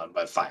speaks Romulan,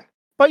 but fine.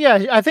 But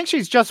yeah, I think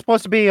she's just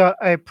supposed to be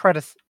a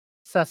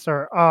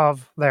predecessor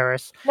of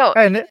Laris. No,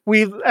 And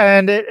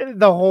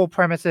the whole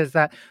premise is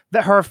that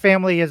her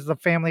family is the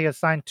family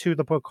assigned to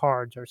the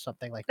Picards or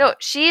something like no,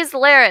 that. she's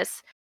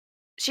Laris.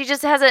 She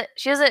just hasn't.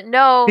 She doesn't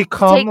know to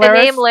Become take the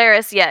name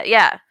Laris? Laris yet.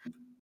 Yeah.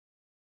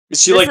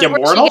 Is she This like is where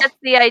immortal? She gets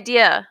the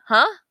idea,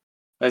 huh?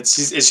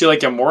 Is she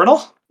like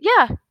immortal?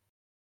 Yeah,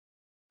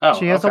 Oh,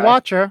 She is okay. a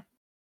watcher.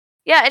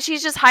 yeah, and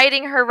she's just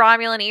hiding her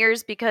Romulan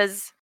ears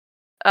because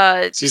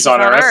She's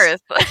on Earth.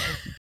 Earth.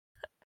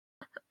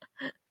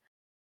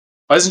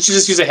 Why doesn't she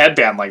just use a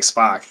headband like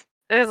Spock?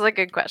 That's a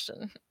good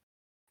question.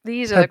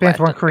 These are the Headbands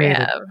weren't questions we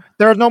created. have.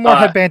 There are no more Uh,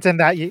 headbands in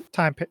that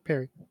time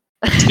period.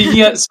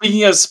 Speaking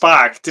of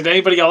Spock, did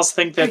anybody else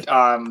think that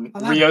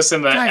Rios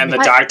and the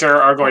What?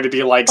 Doctor are going to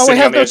be like Oh, sitting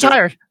wait, on the they're edge of,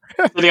 tired.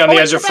 sitting on the Oh,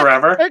 edge of come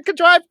back. forever? It can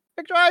drive.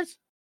 It drives.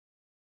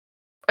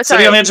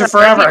 Sitting on the edge of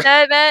sorry, forever. repeat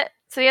that, Matt?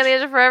 Sitting on the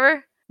edge of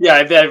forever?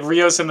 Yeah, that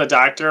Rios and the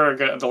Doctor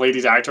the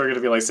Lady Doctor are going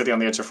to be like sitting on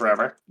the edge of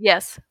forever.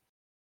 Yes.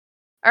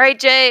 All right,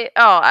 Jay.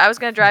 Oh, I was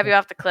gonna drive you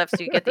off the cliff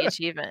so you get the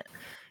achievement.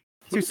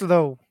 Too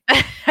slow.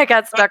 I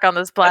got stuck on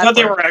this I platform.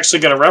 thought they were actually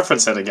going to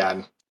reference it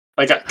again,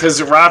 like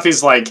because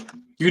Rafi's like,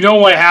 you know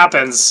what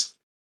happens?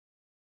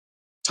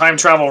 Time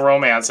travel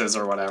romances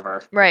or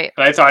whatever. Right.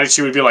 And I thought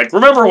she would be like,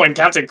 remember when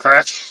Captain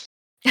Kirk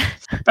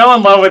fell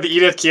in love with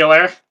Edith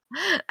Keeler?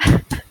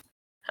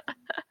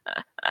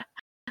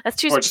 That's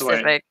too Fortunately.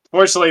 specific.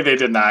 Fortunately, they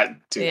did not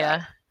do that.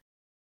 Yeah.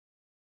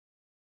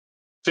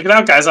 Check it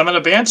out, guys. I'm in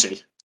a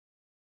Banshee.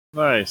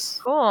 Nice.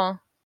 Cool.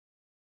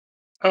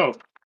 Oh,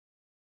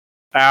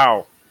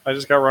 Ow. I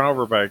just got run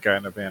over by a guy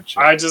in a banshee.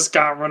 I just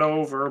got run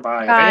over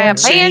by a I am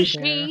Banshee.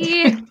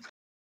 Banshee.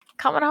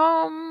 Coming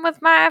home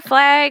with my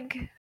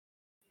flag.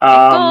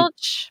 Um,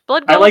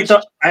 Blood I like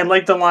Gulch.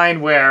 the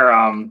line where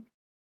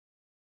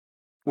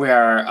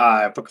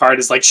Picard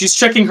is like, she's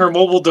checking her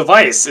mobile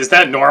device. Is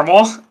that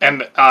normal?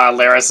 And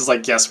Laris is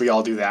like, yes, we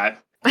all do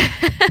that.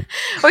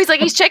 Oh, he's like,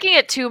 he's checking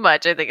it too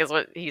much, I think is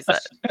what he said.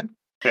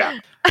 Yeah.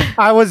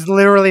 I was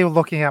literally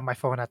looking at my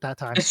phone at that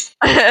time.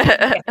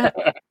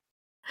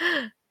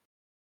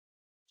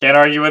 Can't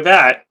argue with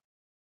that.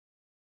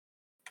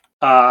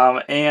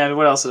 And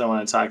what else did I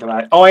want to talk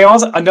about? Oh,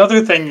 the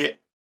other thing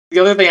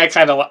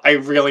I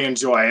really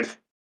enjoyed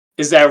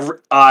is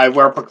that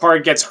where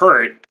Picard gets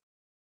hurt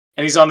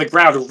and he's on the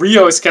ground,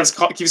 Rios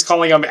keeps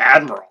calling him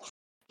Admiral.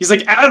 He's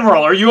like,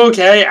 Admiral, are you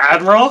okay,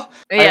 Admiral?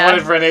 I Yeah.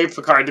 wanted Rene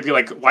Picard to be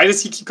like, why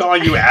does he keep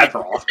calling you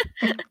Admiral?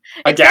 Again,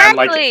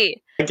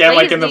 Exactly.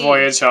 like in the Lazy.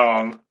 Voyage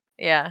Home.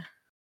 Yeah.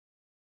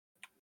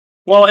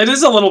 Well, it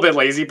is a little bit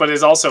lazy, but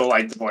it's also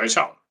like the Voyage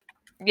Home.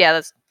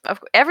 Yeah,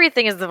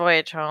 everything is the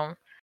voyage home.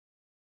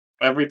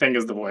 Everything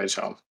is the Voyage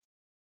Home.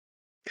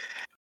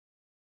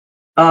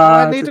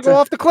 I need to go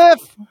off the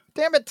cliff.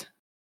 Damn it.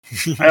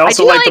 I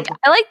also like the.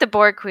 I like the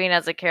Borg Queen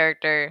as a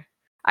character.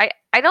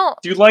 I don't.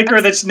 Do you like her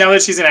that now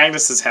that she's in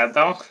Agnes's head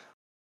though?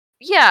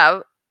 Yeah,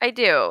 I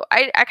do.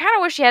 I kind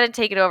of wish she hadn't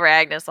taken over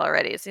Agnes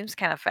already. It seems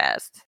kind of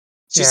fast.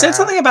 She said Yeah.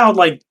 something about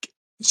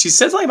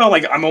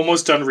I'm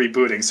almost done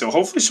rebooting, so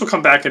hopefully she'll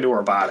come back into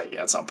her body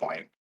at some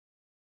point.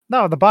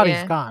 No, the body's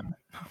Yeah. gone.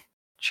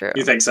 True.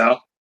 You think so?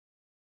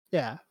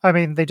 Yeah, I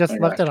mean they just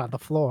left Okay. it on the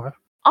floor.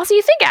 Also,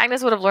 you think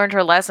Agnes would have learned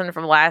her lesson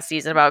from last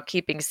season about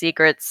keeping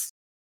secrets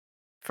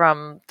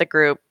from the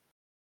group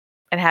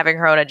and having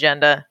her own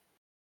agenda?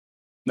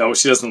 No,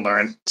 she doesn't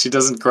learn. She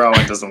doesn't grow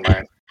and doesn't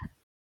learn.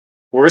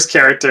 Worst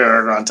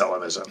character on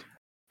television.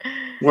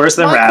 Worse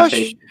than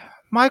Raffi.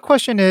 My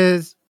question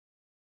is,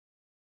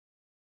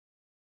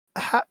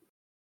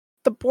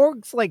 the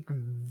Borg's like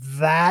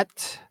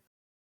that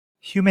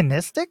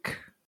humanistic?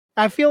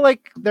 I feel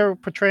like they're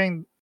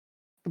portraying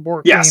the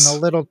Borg Yes. Queen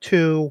a little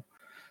too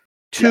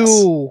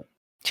Too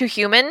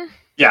human?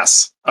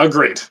 Yes,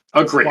 agreed.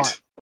 Why?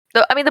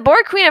 The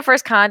Borg Queen at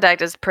first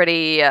contact is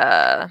pretty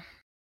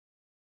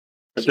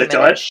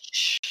Ridiculous.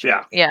 humanish.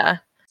 Yeah. Yeah.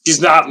 She's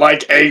not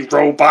like a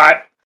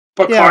robot.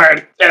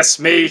 Picard, yes,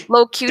 me.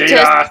 Low cutest.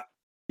 Data,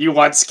 you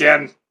want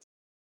skin.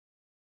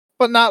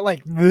 but not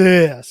like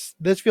this.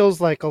 This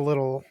feels like a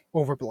little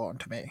overblown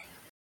to me.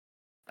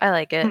 I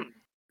like it. Hmm.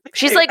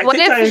 She's I- like, I what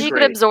think I if she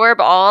could agree. absorb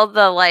all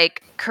the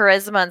like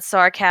charisma and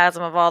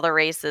sarcasm of all the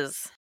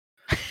races?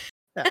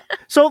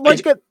 So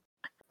let's get.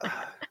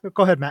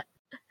 Go ahead, Matt.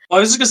 Well,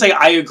 I was just gonna say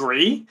I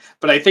agree,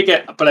 but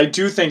I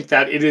do think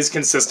that it is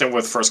consistent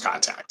with First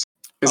Contact.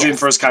 Because in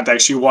First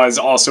Contact, she was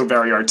also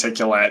very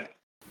articulate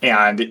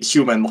and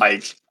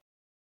human-like.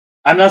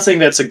 I'm not saying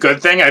that's a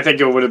good thing. I think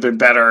it would have been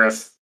better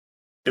if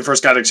in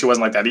First Contact she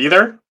wasn't like that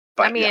either.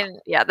 But I mean,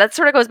 yeah, that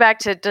sort of goes back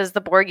to, does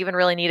the Borg even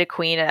really need a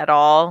queen at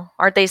all?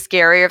 Aren't they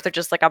scarier if they're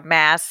just like a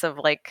mass of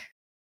like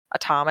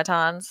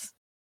automatons?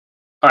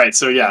 all right.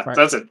 So yeah, Right.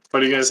 that's it.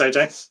 What are you gonna say,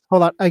 Jay?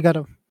 Hold on, I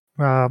gotta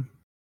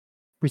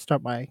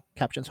restart my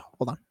captions.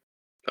 Hold on.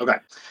 Okay.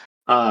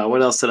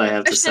 What else did I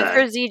have to Question say?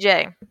 for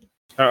ZJ.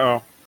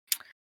 Uh-oh.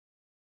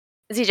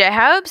 ZJ,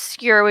 how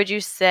obscure would you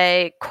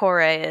say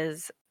Kore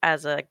is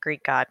as a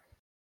Greek god?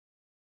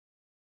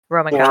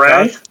 Roman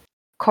god. Kore?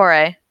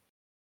 Kore.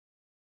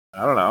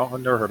 I don't know.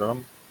 I've never heard of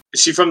him.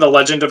 Is she from the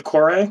Legend of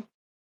Kore?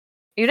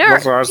 You never.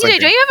 That's what I was ZJ,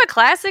 thinking. don't you have a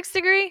classics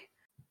degree?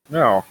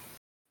 No.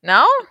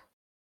 No?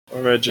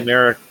 I'm a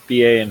generic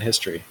BA in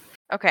history.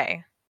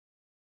 Okay.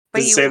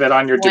 Does it say that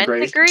on your went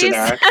degree? degrees?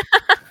 Generic.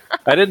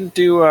 I didn't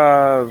do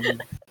I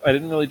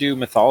didn't really do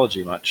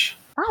mythology much.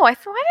 Oh, why did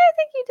I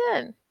think you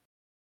did?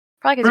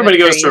 Probably because Everybody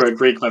goes through a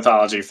Greek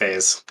mythology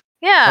phase.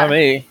 Yeah. Not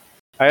me.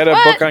 I had a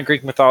What? book on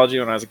Greek mythology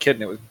when I was a kid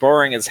and it was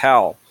boring as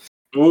hell.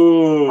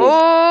 Ooh.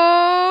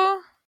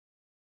 Oh.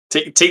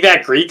 Take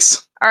that,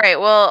 Greeks. All right.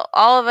 Well,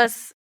 all of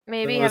us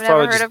maybe It was have never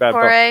probably heard just of bad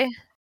book.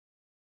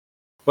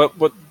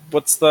 Kore.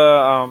 What's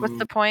the What's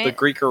the point? the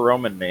Greek or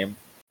Roman name?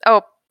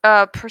 Oh,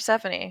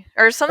 Persephone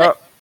or something. Oh.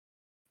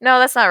 No,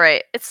 that's not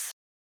right. It's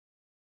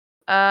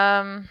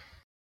hang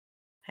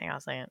on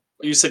a second.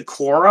 You said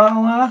Korra,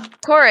 Alana?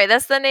 Kore.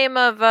 That's the name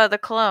of the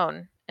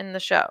clone in the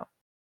show.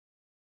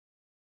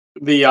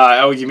 The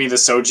you mean the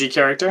Soji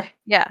character?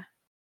 Yeah.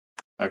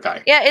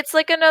 Okay. Yeah, it's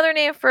like another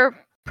name for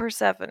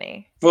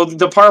Persephone. Well,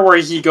 the part where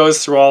he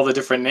goes through all the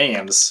different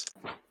names,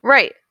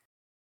 Right.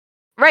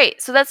 Right.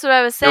 So that's what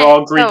I was saying. they're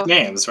all Greek So,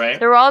 names, right?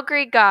 they're all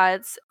Greek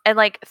gods, and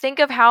like think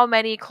of how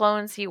many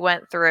clones he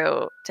went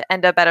through to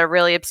end up at a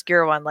really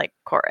obscure one like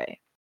Kore.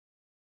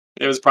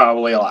 It was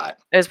probably a lot.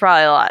 It was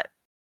probably a lot.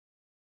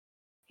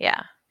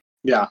 Yeah.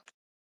 Yeah.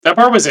 That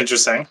part was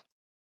interesting.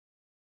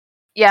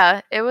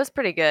 Yeah, it was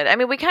pretty good. I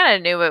mean, we kind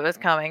of knew it was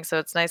coming, so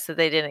it's nice that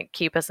they didn't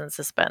keep us in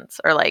suspense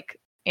or like,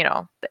 you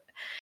know,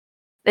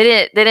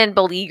 they didn't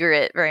beleaguer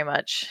it very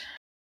much.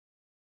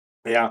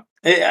 Yeah.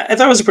 I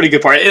thought it was a pretty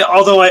good part.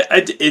 Although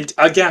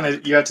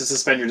you have to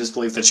suspend your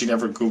disbelief that she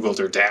never Googled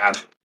her dad.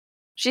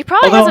 She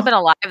probably Although- hasn't been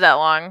alive that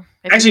long.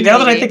 if Actually, now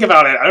that I maybe. think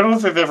about it, I don't know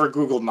if I've ever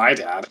Googled my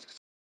dad.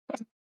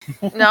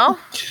 No?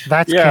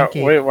 That's Yeah,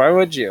 kinky. wait, why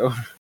would you?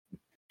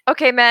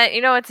 Okay, Matt,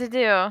 you know what to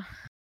do. I'm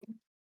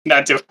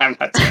not doing it.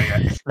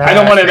 That's I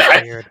don't wanna-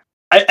 I- weird.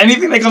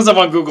 Anything that comes up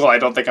on Google, I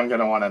don't think I'm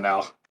going to want to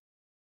know.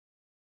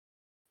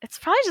 It's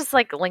probably just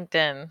like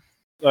LinkedIn.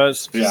 Yeah.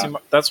 See,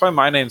 that's why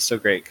my name's so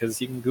great,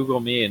 because you can Google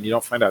me and you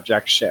don't find out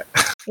jack shit.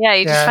 Yeah,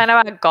 you just Yeah. find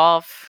out about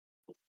golf.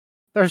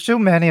 There's too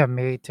many of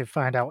me to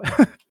find out.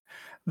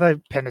 They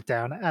pin it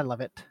down. I love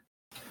it.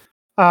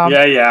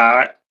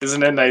 Yeah.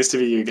 Isn't it nice to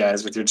be you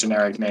guys with your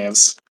generic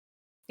names?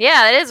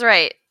 Yeah, that is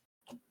right.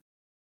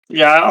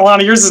 Yeah,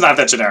 Alana, yours is not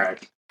that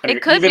generic.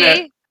 It could Even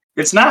be.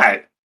 it's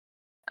not.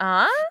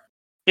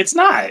 It's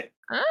not.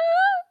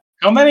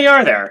 How many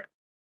are there?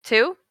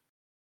 2?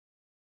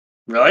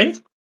 Really?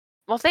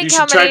 Well, think You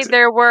how should try many to-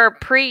 there were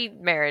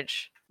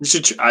pre-marriage. You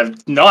should.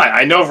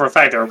 I know for a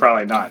fact there were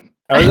probably none.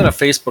 I was in a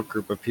Facebook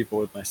group of people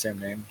with my same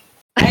name.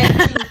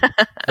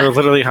 There were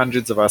literally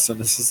hundreds of us, and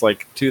this is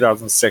like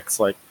 2006,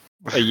 like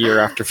a year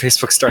after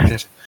Facebook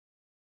started.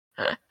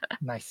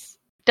 Nice.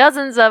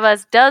 Dozens of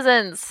us,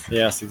 dozens.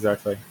 Yes,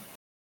 exactly.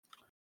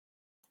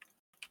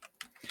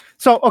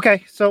 So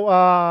okay, so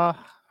I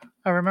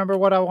remember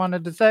what I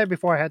wanted to say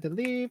before I had to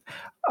leave.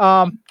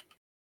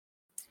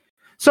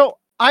 So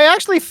I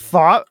actually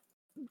thought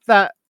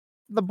that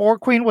the Borg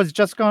Queen was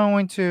just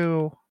going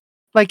to,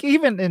 like,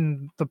 even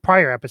in the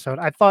prior episode,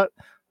 I thought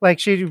like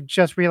she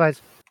just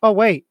realized, oh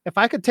wait, if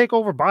I could take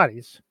over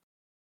bodies,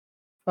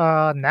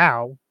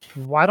 now,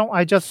 why don't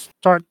I just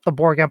start the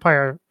Borg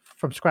Empire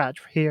from scratch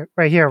here,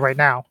 right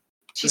now?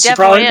 She This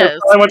definitely that's is.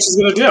 probably what she's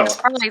gonna do. That's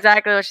probably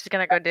exactly what she's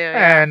gonna go do.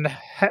 Yeah. And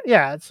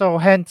yeah, so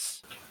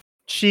hence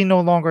she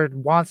no longer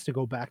wants to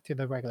go back to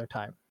the regular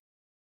time.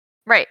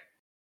 Right.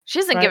 She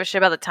doesn't give Right. a shit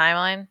about the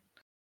timeline.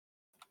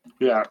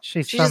 Yeah.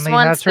 She She just suddenly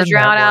wants has to her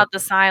drown network, out the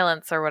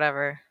silence or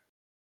whatever.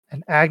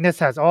 and Agnes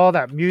has all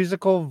that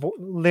musical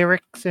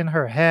lyrics in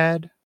her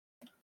head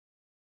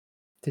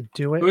to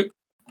do it.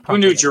 Who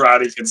knew properly.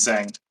 Girardi could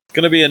sing? It's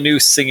gonna be a new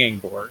singing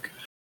Borg.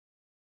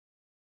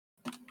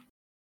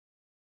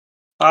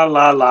 La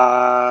la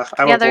la.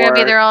 I'm Yeah, they're gonna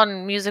be aboard. their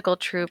own musical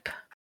troupe.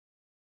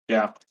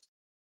 Yeah.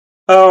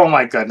 Oh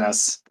my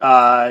goodness.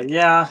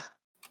 Yeah.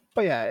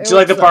 But yeah, Did you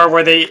like the part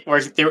where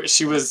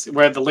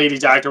where the lady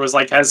doctor was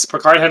like, "Has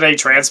Picard had any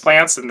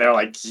transplants?" And they're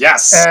like,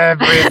 "Yes,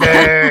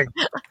 everything.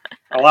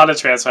 a lot of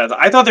transplants."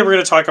 I thought they were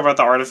going to talk about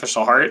the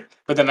artificial heart,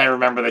 but then I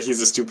remember that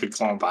he's a stupid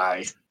clone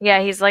body. Yeah,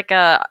 he's like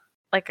a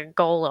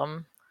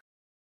golem.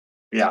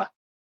 Yeah.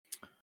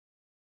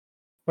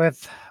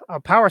 With a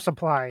power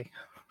supply,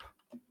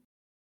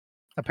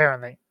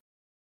 apparently.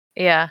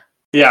 Yeah.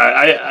 Yeah,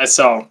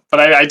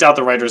 I doubt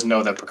the writers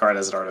know that Picard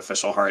has an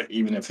artificial heart,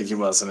 even if he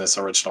was in his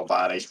original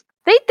body.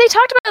 They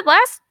talked about it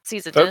last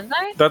season, That- didn't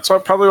they? That's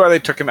probably why they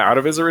took him out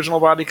of his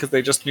original body, because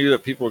they just knew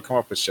that people would come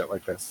up with shit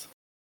like this.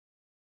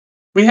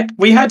 We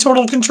had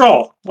total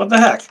control. What the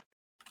heck?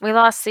 We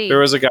lost C. There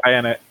was a guy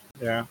in it.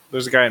 Yeah,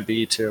 there's a guy in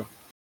B too.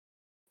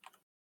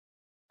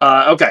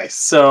 Okay,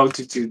 so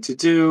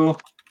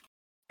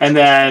and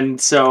then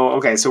so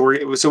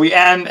we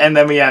end, and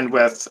then we end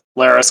with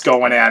Laris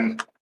going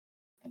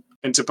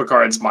into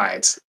Picard's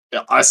mind.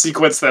 A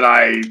sequence that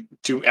I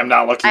am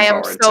not looking I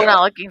am forward so to.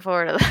 not looking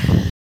forward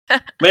to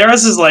that.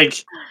 Laris is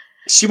like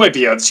she might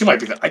be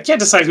I can't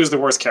decide who's the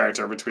worst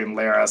character between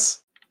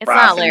Laris, It's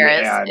not Rafi,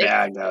 Laris. and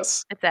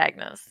Agnes. It's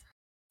Agnes.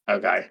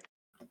 Okay.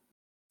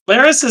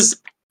 Laris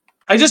is.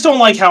 I just don't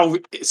like how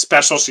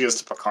special she is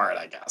to Picard,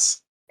 I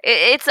guess.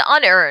 It's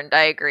unearned.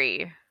 I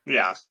agree.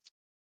 Yeah.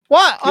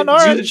 What on Do you-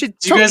 earth? She do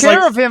you took guys care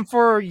like- of him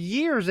for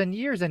years and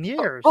years and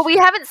years. But we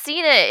haven't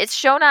seen it. It's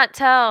show not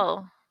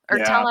tell, or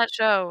Yeah. tell not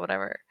show,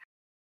 whatever.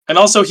 And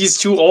also, he's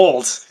too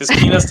old. His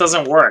penis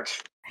doesn't work.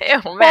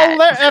 Ew, Well, man.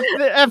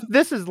 if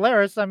this is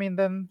Laris, I mean,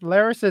 then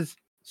Laris is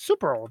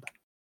super old.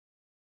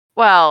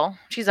 Well,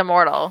 she's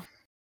immortal.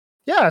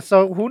 Yeah,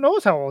 so who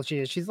knows how old she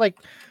is? She's like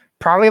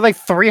probably like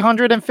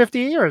 350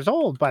 years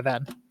old by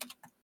then.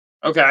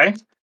 Okay.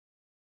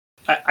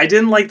 I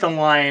didn't like the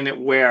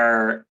line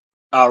where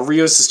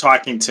Rios is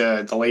talking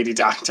to the lady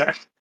doctor,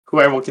 who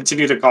I will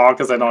continue to call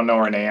because I don't know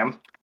her name.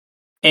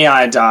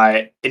 And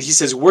he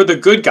says, "We're the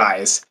good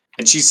guys,"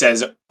 and she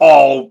says,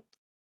 "All."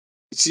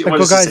 What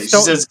does she say? She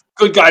says,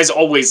 "Good guys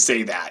always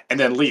say that," and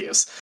then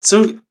leaves.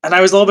 So, and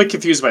I was a little bit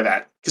confused by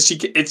that because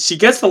she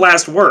gets the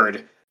last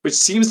word, which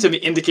seems to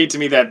indicate to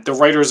me that the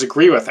writers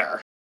agree with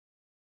her.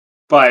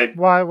 But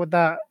Why would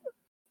that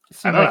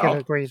seem don't like know. it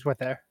agrees with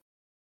her?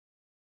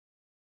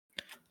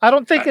 I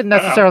don't think I it don't know.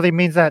 necessarily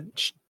means that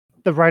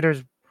the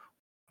writers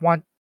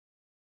want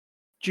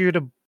you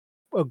to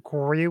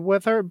agree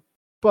with her,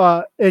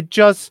 but it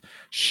just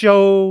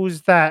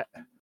shows that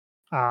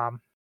the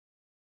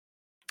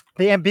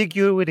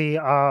ambiguity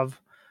of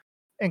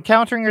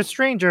encountering a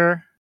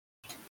stranger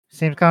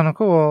seems kind of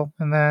cool,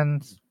 and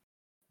then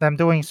them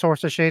doing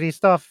sorts of shady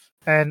stuff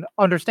and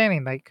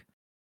understanding, like,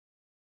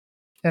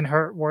 in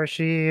her where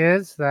she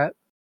is, that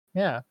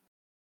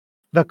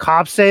the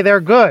cops say they're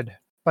good,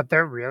 but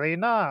they're really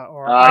not,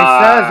 or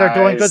ICE says they're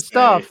doing I good see.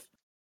 stuff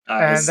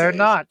I and they're see.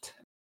 not.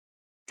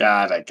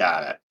 Got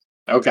it.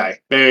 Okay,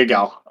 there you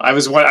go. I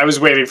was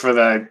waiting for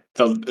the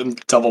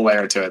double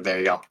layer to it. There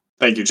you go.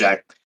 Thank you,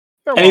 Jack.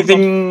 You're welcome.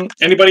 Anything?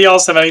 Anybody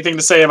else have anything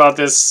to say about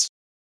this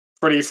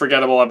pretty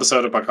forgettable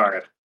episode of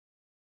Picard?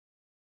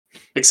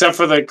 Except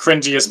for the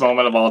cringiest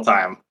moment of all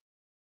time.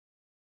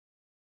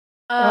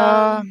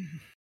 Hmm.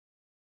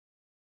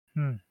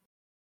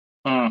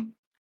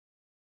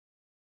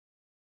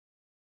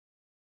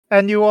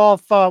 And you all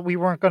thought we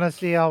weren't going to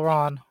see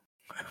Elron.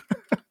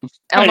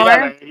 Elnor?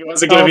 Yeah, he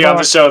wasn't going to be on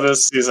the show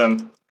this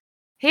season.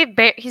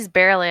 He's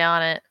barely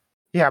on it.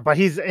 Yeah, but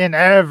he's in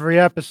every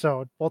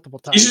episode multiple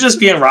times. He should just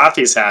be in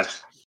Rafi's head.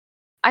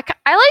 I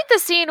like the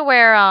scene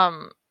where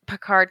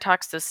Picard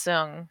talks to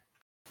Sung,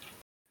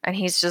 and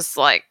he's just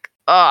like,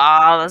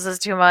 "Oh, this is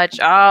too much.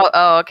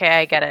 Oh, okay,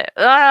 I get it.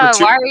 Why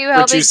are you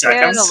helping 2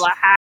 seconds?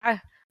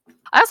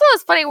 I also thought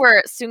it's funny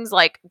where Sung's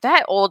like,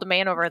 "That old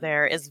man over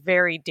there is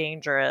very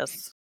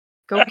dangerous.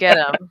 Go get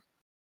him."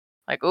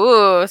 Like,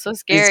 ooh, so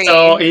scary.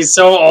 He's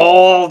so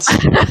old.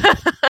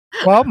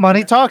 Well,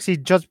 money talks. He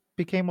just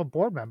became a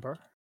board member.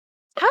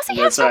 How's he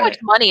have That's so much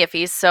right. money if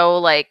he's so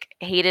like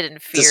hated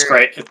and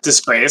feared?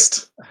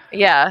 Disgraced.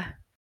 Yeah.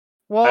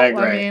 Well, I I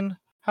agree. mean,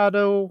 how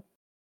do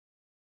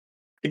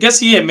I guess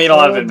he had made a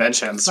lot of Old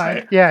inventions,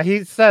 right? Yeah,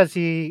 he says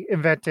he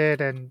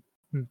invented and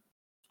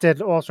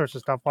did all sorts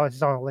of stuff while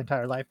his whole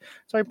entire life.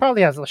 So he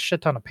probably has a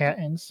shit ton of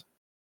patents.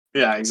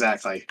 Yeah,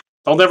 exactly.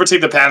 They'll never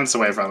take the patents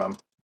away from him.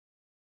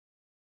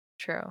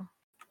 True.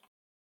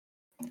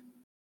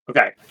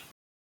 Okay.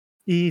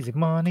 Easy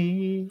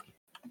money.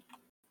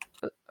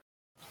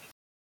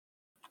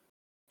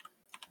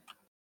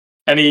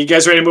 Any you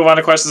guys ready to move on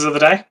to questions of the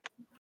day?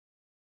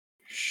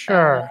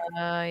 Sure.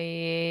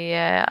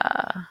 Yeah.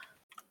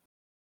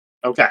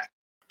 Okay.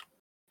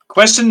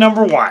 Question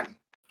number 1.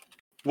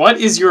 What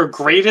is your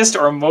greatest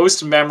or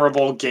most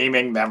memorable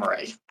gaming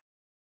memory?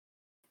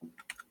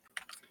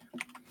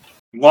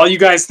 While you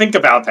guys think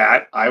about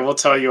that, I will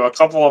tell you a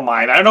couple of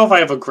mine. I don't know if I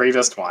have a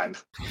greatest one.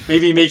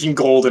 Maybe making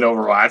gold in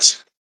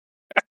Overwatch.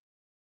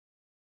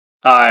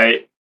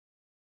 One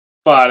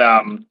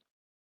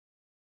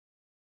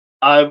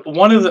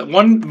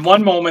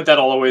moment that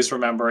I'll always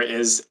remember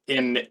is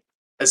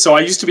so I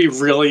used to be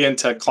really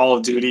into Call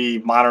of Duty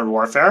Modern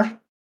Warfare.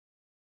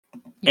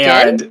 You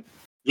did? And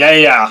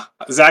yeah.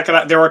 Zach and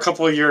I, there were a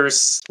couple of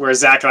years where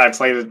Zach and I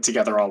played it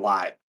together a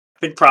lot. I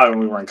think probably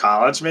when we were in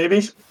college,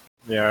 maybe.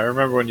 Yeah, I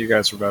remember when you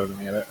guys were better than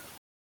me at it.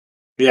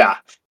 Yeah,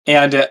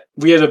 and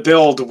we had a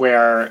build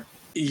where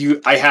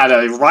I had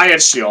a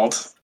riot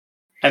shield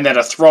and then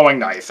a throwing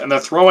knife, and the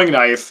throwing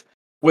knife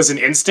was an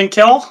instant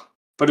kill,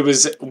 but it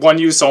was one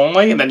use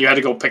only, and then you had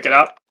to go pick it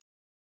up.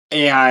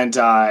 And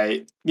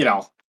it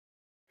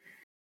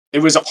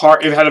was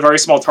hard. It had a very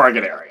small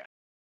target area.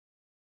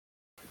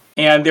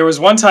 And there was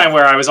one time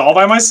where I was all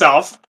by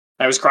myself.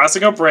 I was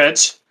crossing a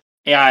bridge,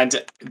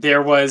 and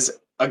there was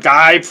a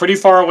guy pretty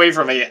far away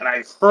from me, and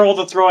I hurl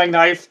the throwing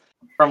knife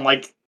from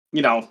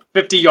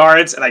 50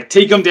 yards, and I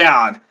take him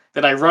down.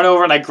 Then I run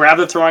over and I grab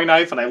the throwing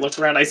knife, and I look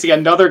around. I see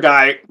another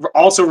guy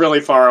also really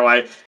far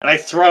away, and I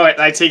throw it,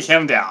 and I take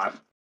him down.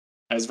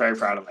 I was very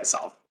proud of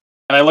myself.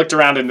 And I looked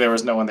around, and there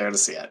was no one there to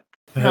see it.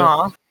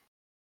 Aw.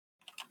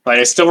 But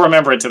I still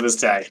remember it to this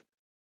day.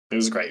 It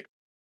was great.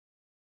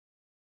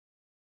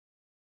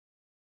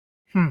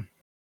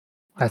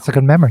 That's a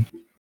good memory.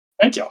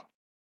 Thank you.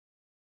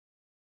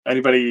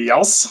 Anybody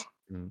else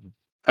Mhm.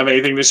 have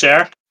anything to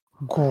share?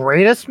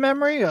 Greatest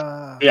memory?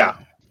 Yeah.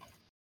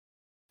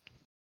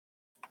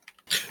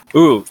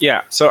 Ooh,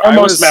 yeah. So Or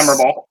most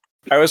memorable.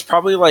 I was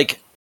probably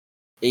like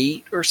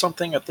 8 or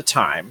something at the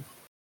time,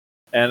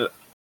 and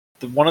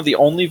one of the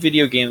only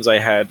video games I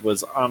had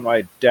was on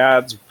my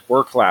dad's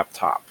work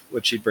laptop,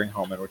 which he'd bring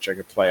home and which I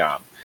could play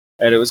on.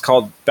 And it was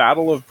called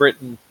Battle of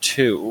Britain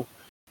 2,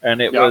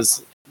 and it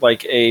was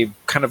like a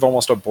kind of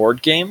almost a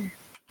board game,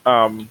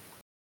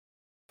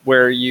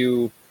 where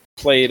you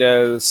played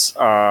as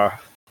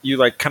you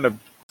like kind of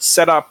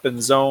set up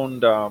and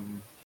zoned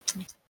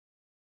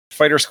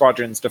fighter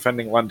squadrons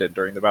defending London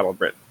during the Battle of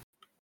Britain.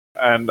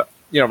 And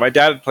my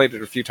dad had played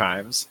it a few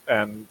times,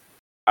 and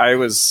I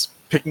was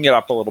picking it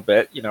up a little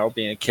bit,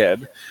 being a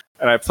kid.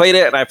 And I played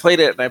it, and I played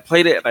it, and I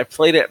played it, and I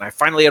played it, and I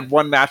finally had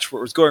one match where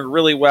it was going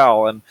really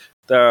well, and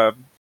the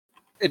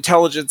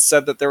intelligence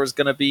said that there was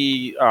going to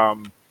be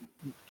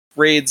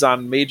raids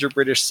on major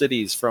British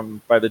cities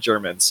by the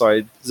Germans. So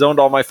I zoned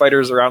all my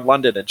fighters around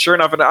London, and sure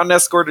enough, an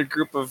unescorted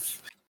group of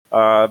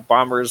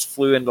bombers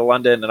flew into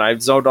London, and I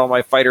zoned all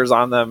my fighters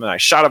on them, and I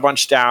shot a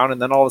bunch down,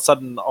 and then all of a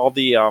sudden, all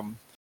the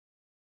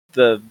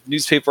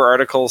newspaper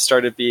articles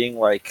started being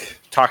like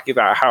talking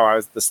about how I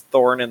was this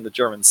thorn in the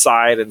German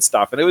side and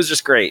stuff, and it was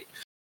just great.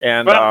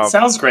 And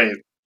sounds great.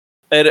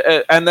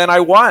 And then I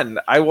won.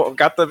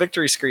 Got the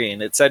victory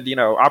screen. It said,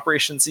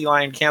 Operation Sea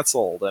Lion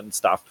canceled and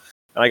stuff.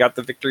 And I got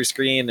the victory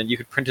screen, and you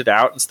could print it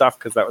out and stuff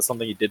because that was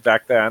something you did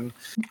back then.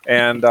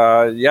 And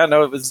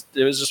it was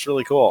just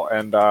really cool.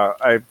 And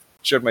I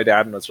showed my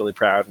dad and was really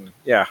proud. And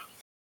yeah.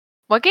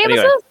 What game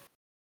is this?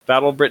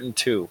 Battle of Britain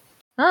 2.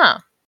 Huh.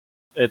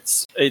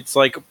 It's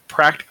like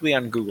practically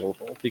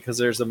ungoogleable because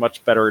there's a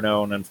much better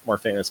known and more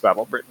famous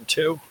Battle of Britain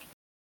 2.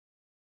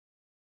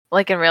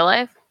 Like in real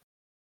life?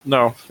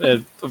 No, a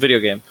video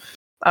game.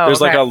 Oh, there's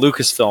like okay. a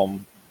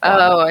Lucasfilm.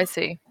 Oh, I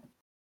see.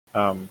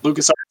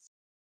 LucasArts.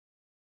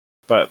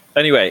 But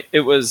anyway,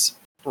 it was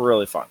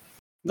really fun.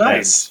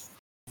 Nice.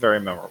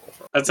 Very memorable.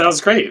 That sounds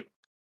great.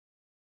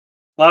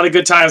 A lot of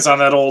good times on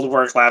that old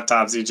work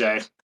laptop,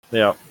 ZJ.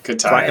 Yeah. Good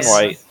times. Black and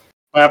white.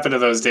 What happened to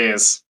those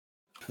days?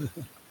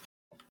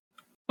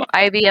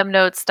 IBM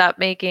Notes stopped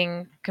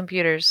making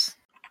computers.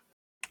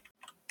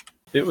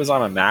 It was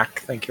on a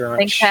Mac. Thank you very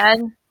much.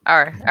 ThinkPad?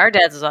 Our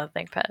dad's was on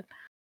ThinkPad.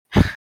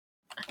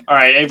 All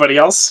right, anybody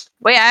else?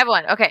 Wait, I have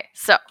one. Okay,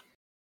 so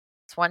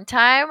this one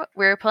time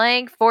we were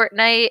playing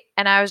Fortnite,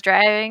 and I was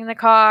driving the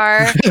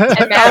car,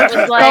 and Matt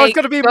was like,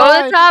 gonna be "Go to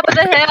mine." the top of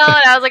the hill,"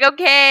 and I was like,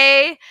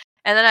 "Okay."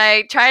 And then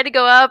I tried to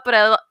go up,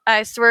 but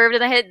I swerved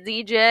and I hit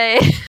ZJ.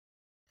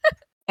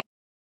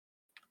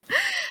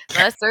 And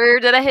I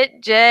swerved and I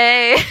hit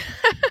Jay.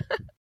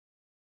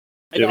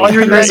 In all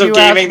your And years then of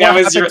you asked gaming,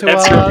 what happened to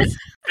us.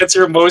 that's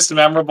your most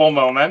memorable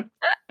moment.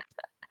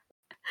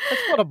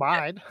 That's one of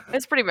mine.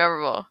 It's pretty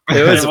memorable.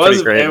 It was a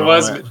pretty great it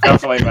was moment.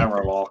 definitely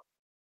memorable.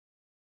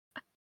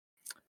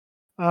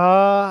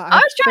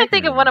 I was trying to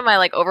think of one of my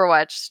like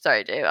Overwatch.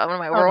 Sorry, Jay. One of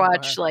my Oh, no, go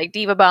Overwatch ahead. like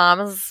diva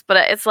bombs, but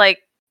it's like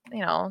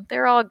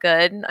they're all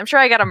good. I'm sure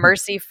I got a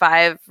Mercy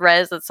 5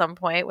 res at some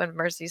point when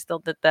Mercy still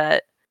did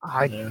that.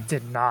 I Yeah.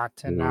 did not,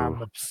 and now I'm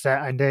Ooh.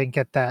 upset. I didn't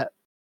get that.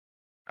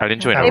 I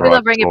didn't join Maybe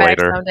they'll Overwatch bring it till back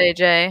later. someday,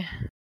 Jay.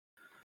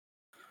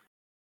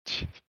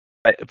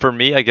 For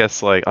me, I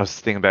guess like I was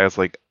thinking about it, it's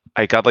like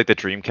I got like the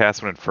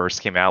Dreamcast when it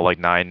first came out, like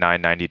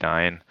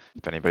 9,999.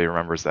 If anybody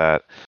remembers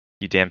that,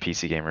 you damn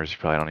PC gamers, you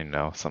probably don't even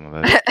know some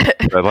of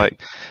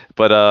it.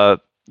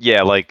 but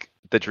yeah, like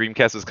the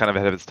Dreamcast was kind of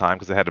ahead of its time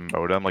because it had a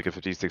modem, like a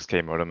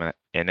 56K modem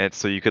in it,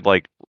 so you could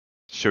like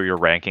show your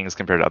rankings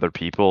compared to other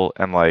people,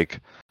 and like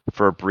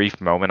for a brief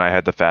moment, I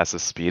had the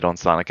fastest speed on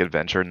Sonic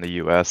Adventure in the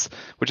U.S.,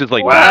 which is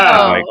like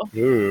Wow. like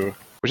Ooh.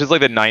 which is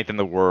like the 9th in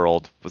the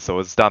world, so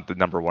it's not the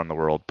number 1 in the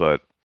world,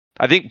 but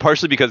I think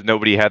partially because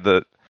nobody had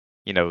the,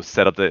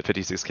 set up the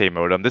 56K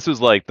modem. This was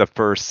like the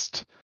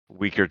first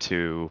week or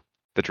two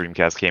the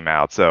Dreamcast came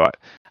out, so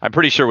I'm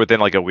pretty sure within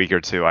like a week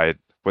or two I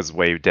was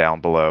way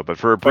down below, but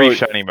for a brief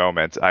shiny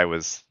moment, I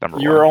was number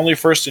You 1. were only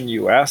first in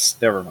US?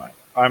 Never mind.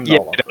 I'm Yeah,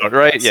 no longer I know,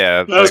 right? US.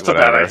 Yeah, That was like,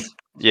 whatever. pathetic.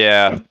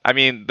 Yeah, I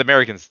mean the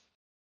Americans,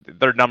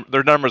 their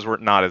numbers were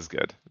not as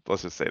good.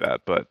 Let's just say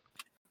that, but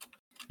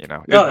No,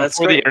 it was that's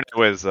before the great. internet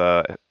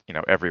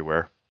was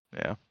everywhere.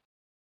 Yeah.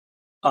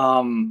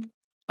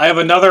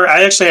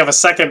 I actually have a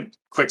second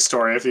quick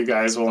story if you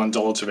guys will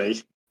indulge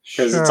me,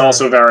 because it's Sure.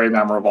 also very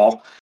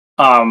memorable.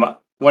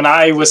 When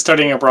I was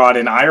studying abroad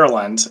in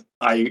Ireland,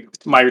 two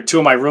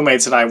of my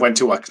roommates and I went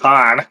to a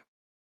con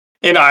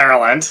in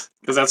Ireland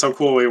because that's how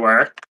cool we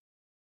were.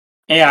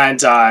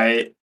 And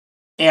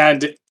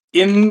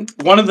in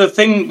one of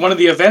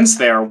the events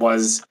there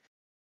was,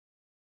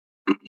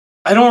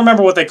 I don't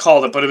remember what they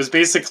called it, but it was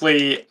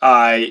basically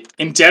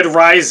in Dead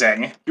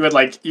Rising, you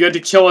had to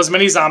kill as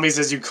many zombies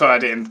as you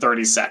could in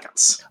 30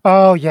 seconds.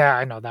 Oh yeah,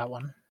 I know that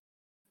one.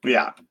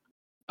 Yeah.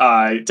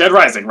 Dead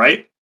Rising,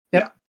 right?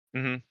 Yep. Yeah.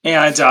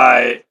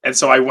 Mm-hmm. And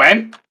so I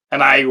went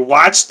and I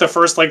watched the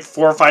first like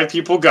 4 or 5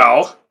 people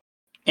go,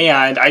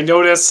 and I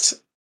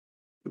noticed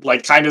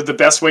like kind of the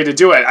best way to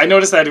do it. I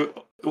noticed that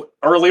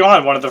early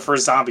on one of the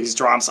first zombies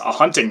drops a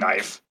hunting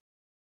knife,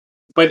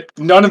 but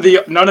none of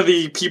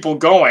the people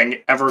going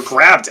ever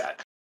grabbed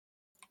it.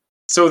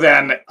 So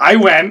then I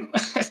went,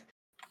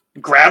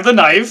 grabbed the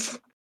knife,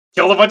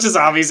 killed a bunch of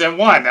zombies, and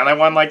won. And I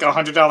won like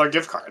 $100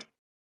 gift card.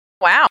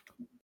 Wow.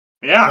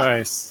 Yeah.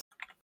 Nice.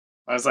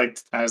 I was like,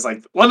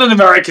 let an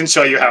American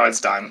show you how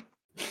it's done.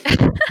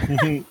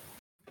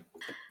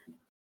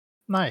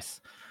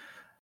 Nice.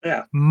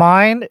 Yeah.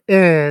 Mine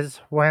is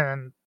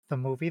when the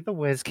movie The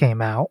Wiz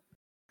came out,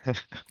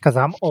 because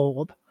I'm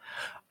old.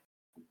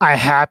 I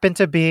happened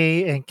to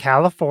be in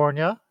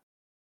California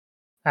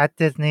at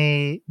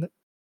Disney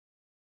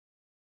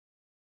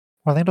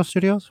Orlando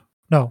Studios.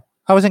 No,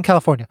 I was in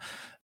California.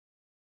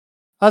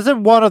 I was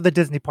in one of the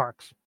Disney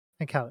parks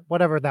in Cali,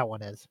 whatever that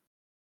one is,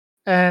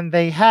 and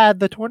they had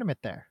the tournament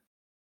there.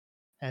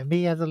 And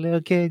me, as a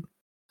little kid,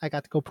 I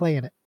got to go play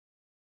in it.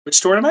 Which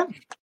tournament?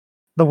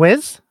 The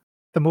Wiz,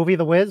 the movie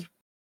The Wiz.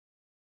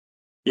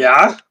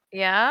 Yeah.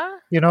 Yeah.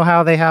 You know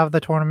how they have the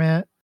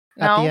tournament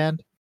at the No.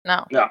 end?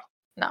 No.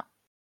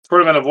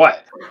 Tournament of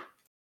what?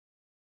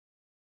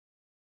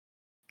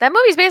 That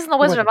movie's based on The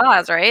Wizard of Wizard.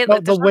 Oz, right? No,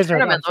 Like, the there's no Wizard.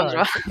 tournament I'm in The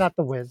Wizard sorry, of Oz. not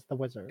the Wiz. The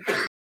Wizard.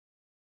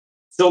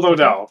 Still don't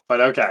know,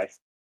 but okay.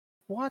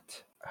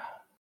 What?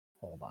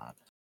 Hold on.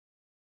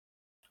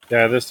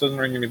 Yeah, this doesn't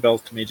ring any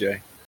bells to me,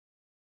 Jay.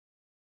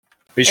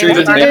 Be It sure you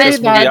was didn't Tournament make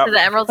this movie to up.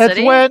 the Emerald That's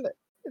City. when,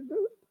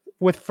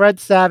 with Fred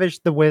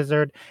Savage, the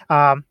Wizard.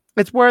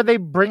 It's where they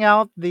bring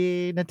out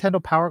the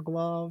Nintendo Power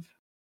Glove.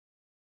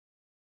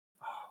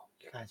 Oh,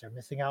 you guys are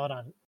missing out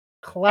on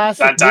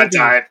classic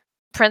movies.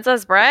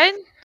 Princess Bride?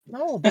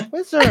 No, the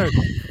Wizard.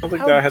 I don't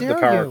think How that had the dare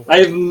power. you?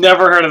 I've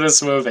never heard of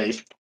this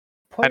movie.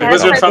 Put The it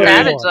Wizard in from the-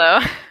 Savage, Discord.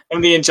 though.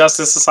 From the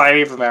Injustice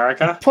Society of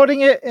America.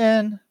 Putting it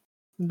in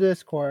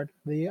Discord.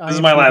 The This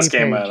is my last IMDb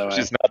game, by page. the Which way.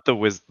 is not the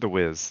Wiz. The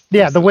Wiz.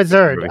 Yeah, This the is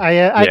Wizard. movie. I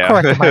Yeah.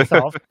 corrected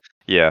myself.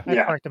 Yeah. I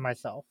Yeah. corrected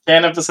myself.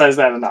 Can't emphasize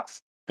that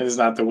enough. It is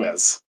not the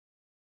Wiz.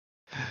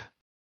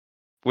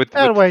 With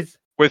Anyways,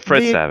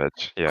 Fred the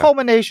Savage. Yeah.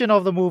 culmination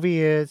of the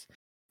movie is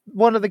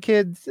one of the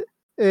kids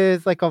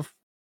is like a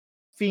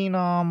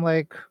phenom,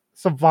 like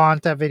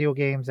savant at video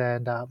games,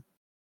 and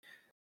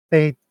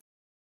they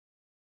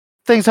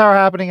things are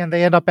happening, and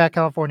they end up at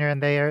California,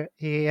 and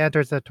he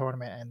enters the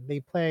tournament, and they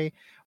play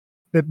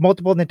the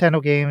multiple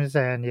Nintendo games,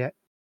 and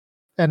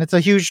it's a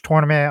huge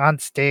tournament on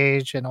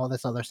stage and all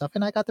this other stuff,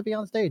 and I got to be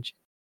on stage.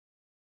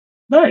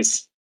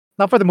 Nice.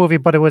 Not for the movie,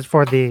 but it was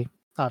for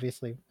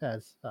obviously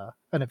as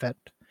an event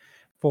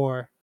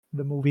for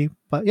the movie.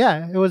 But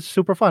yeah, it was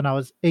super fun. I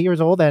was 8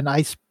 years old, and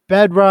I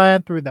sped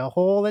ran through the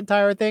whole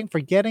entire thing,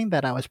 forgetting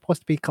that I was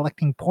supposed to be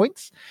collecting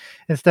points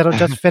instead of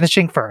just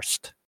finishing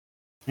first.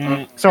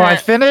 So I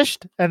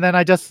finished, and then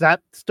I just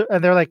sat,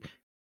 and they're like,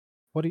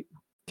 "What are you,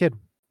 kid?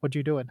 What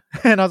you doing?"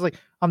 And I was like,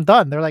 "I'm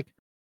done." They're like,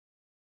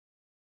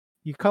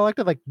 you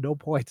collected like no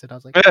points, and I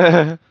was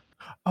like,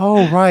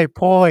 oh right,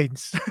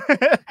 points.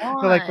 They're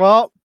like,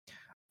 well,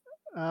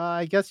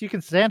 I guess you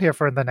can stand here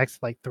for the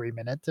next like 3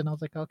 minutes, and I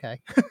was like, okay,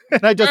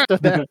 and I just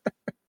stood there.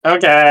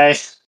 Okay.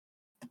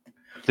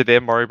 Did they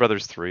have Mario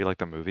Brothers 3 like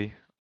the movie?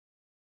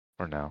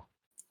 Or no?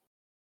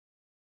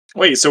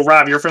 Wait, so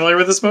Rob, you're familiar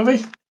with this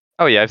movie?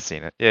 Oh yeah, I've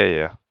seen it.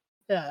 Yeah.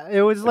 Yeah,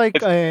 it was like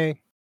It's-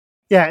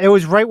 it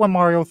was right when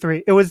Mario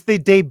 3. It was the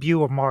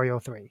debut of Mario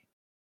 3.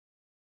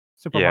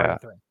 Super Yeah. Mario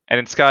 3. And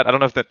it's got, I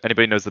don't know if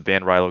anybody knows the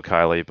band Rilo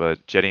Kiley,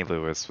 but Jenny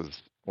Lewis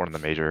was one of the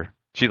major.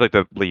 She's like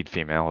the lead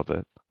female of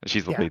it. And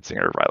she's the Yeah. lead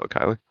singer of Rilo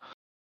Kiley.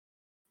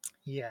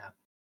 Yeah.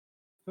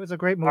 It was a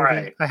great movie.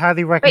 right. I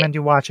highly recommend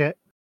you watch it.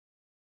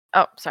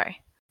 Oh, sorry.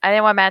 I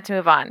didn't want Matt to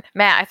move on.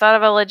 Matt, I thought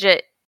of a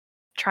legit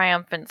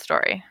triumphant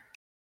story.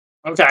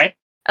 Okay.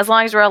 As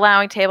long as we're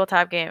allowing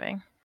tabletop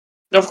gaming.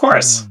 Of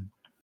course.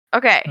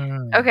 Okay.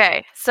 Mm.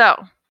 Okay. So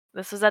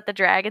this was at the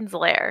Dragon's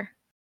Lair.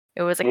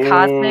 It was a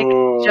Cosmic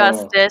Ooh.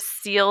 Justice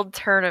sealed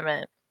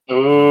tournament.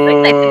 Ooh. Like,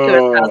 I think it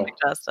was Cosmic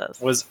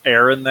Justice. Was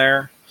Aaron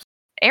there?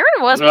 Aaron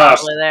was Ugh.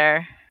 probably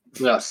there.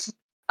 Yes.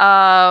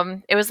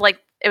 It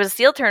was a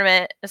sealed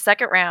tournament, a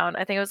second round.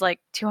 I think it was like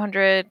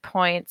 200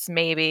 points,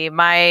 maybe.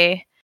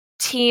 My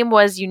team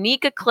was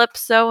Unique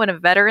Eclipso and a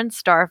veteran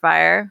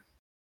Starfire.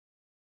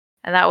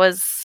 And that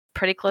was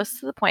pretty close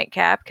to the point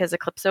cap because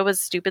Eclipso was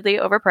stupidly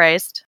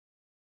overpriced.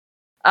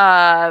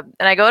 And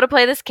I go to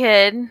play this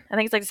kid. I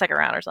think it's like the second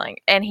round or something.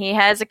 And he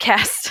has a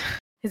cast.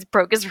 He's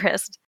broke his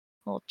wrist.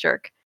 Little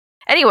jerk.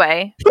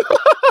 Anyway,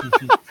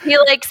 he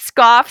like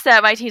scoffs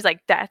at my team. He's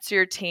like, "That's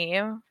your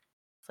team?"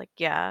 It's like,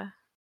 "Yeah."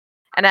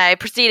 And I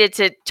proceeded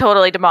to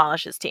totally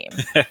demolish his team.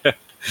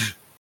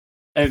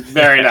 And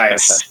very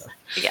nice.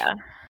 Yeah,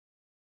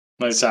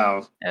 Nice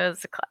job. it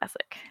was a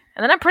classic.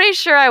 And then I'm pretty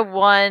sure I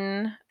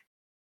won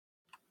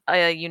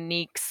a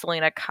unique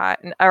Selena Kyle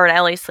or an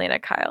LA Selena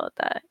Kyle at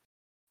that.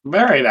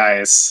 Very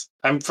nice.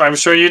 I'm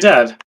sure you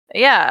did.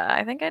 Yeah,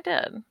 I think I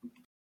did.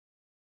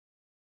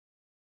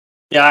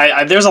 Yeah,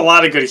 I there's a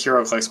lot of good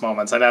HeroClix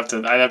moments. I'd have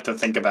to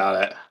think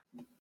about it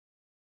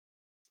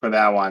for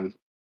that one.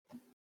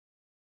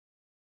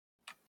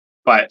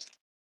 But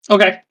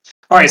okay,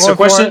 all right. So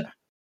Going for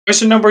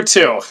question number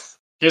 2.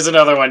 Here's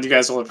another one you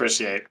guys will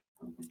appreciate.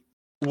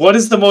 What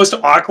is the most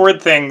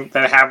awkward thing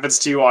that happens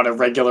to you on a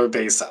regular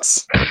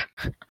basis?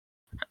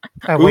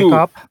 I wake Ooh.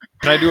 up.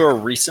 Can I do a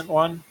recent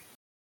one?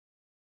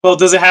 Well,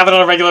 does it happen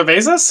on a regular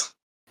basis?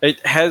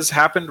 It has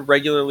happened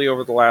regularly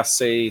over the last,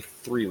 say,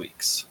 3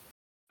 weeks.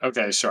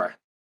 Okay, sure.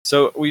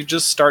 So we've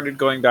just started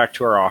going back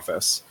to our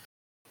office.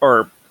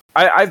 Or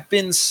I've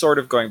been sort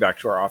of going back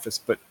to our office,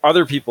 but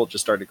other people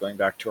just started going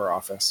back to our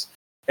office.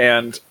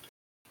 And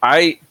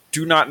I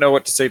do not know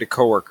what to say to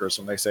coworkers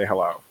when they say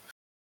hello.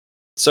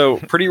 So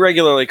pretty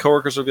regularly,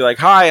 coworkers will be like,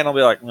 "Hi," and I'll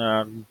be like,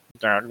 and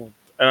I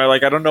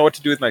don't know what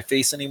to do with my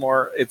face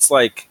anymore. It's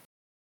like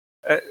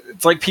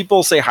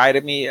people say hi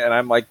to me, and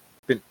I'm like,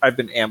 I've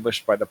been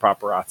ambushed by the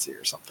paparazzi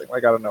or something.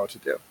 Like, I don't know what to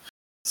do.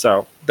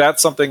 So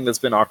that's something that's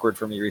been awkward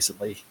for me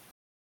recently.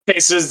 Okay,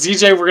 so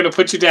DJ, we're gonna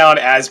put you down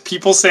as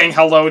people saying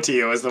hello to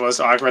you is the most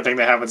awkward thing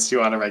that happens to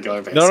you on a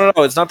regular basis. No,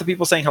 it's not the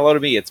people saying hello to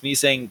me. It's me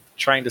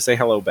trying to say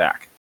hello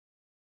back.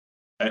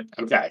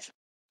 Okay,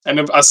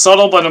 and a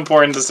subtle but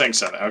important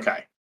distinction.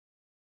 Okay.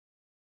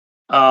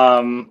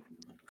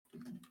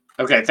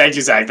 Okay, thank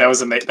you, Zach. That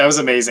was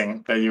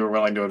amazing that you were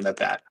willing to admit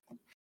that.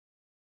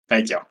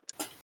 Thank you.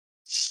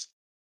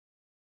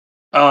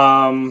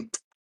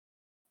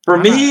 For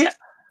me,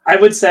 I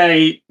would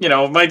say,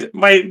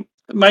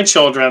 my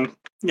children,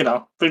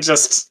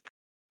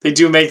 they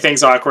do make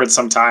things awkward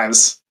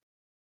sometimes.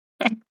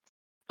 In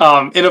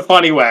a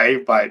funny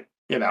way, but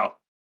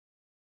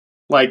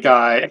like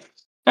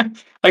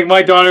like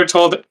my daughter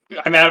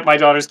I'm at my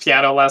daughter's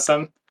piano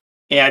lesson,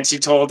 and she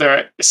told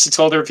her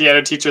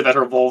piano teacher that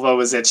her vulva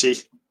was itchy.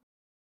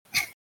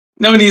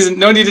 No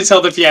need to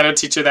tell the piano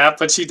teacher that,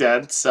 but she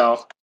did.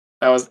 So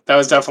that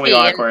was definitely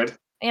awkward.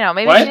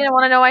 Maybe What? she didn't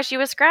want to know why she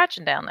was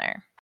scratching down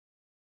there.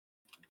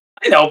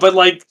 I know, but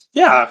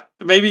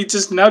maybe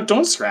just now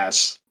don't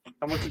scratch.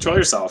 I'm gonna control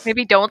yourself.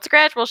 Maybe don't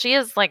scratch. Well, she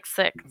is like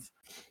 6.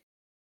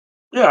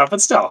 Yeah,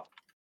 but still,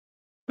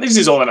 I think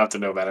she's old enough to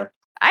know better.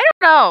 I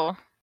don't know.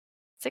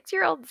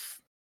 6-year-olds,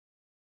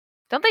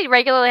 don't they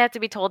regularly have to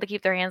be told to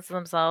keep their hands to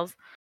themselves?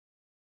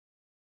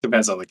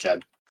 Depends on the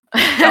kid.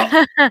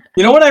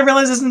 You know what I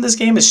realize is in this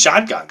game is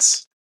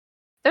shotguns.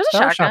 There's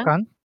a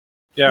shotgun.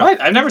 Yeah,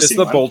 What? I've never it's seen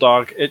the one.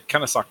 bulldog. It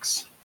kind of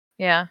sucks.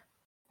 Yeah.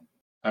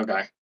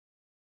 Okay.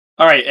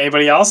 All right.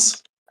 Anybody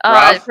else?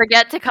 Rob?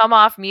 Forget to come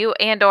off mute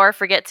and/or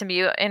forget to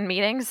mute in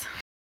meetings.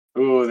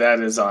 Ooh, that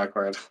is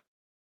awkward.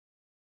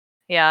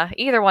 Yeah,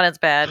 either one is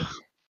bad.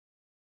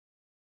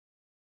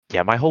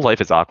 Yeah, my whole life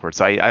is awkward,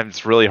 so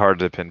it's really hard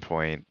to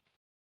pinpoint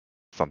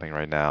something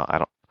right now. I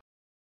don't.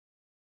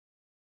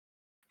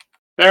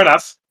 Fair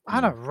enough.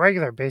 On a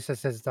regular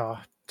basis is the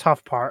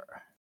tough part.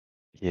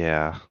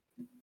 Yeah.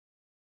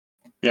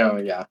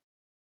 Yeah.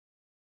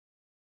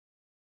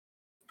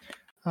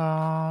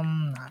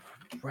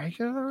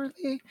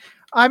 Regularly?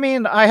 I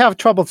mean, I have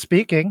trouble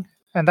speaking.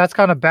 And that's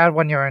kind of bad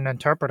when you're an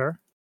interpreter.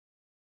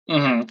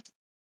 Mm-hmm.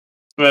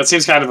 That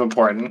seems kind of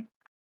important.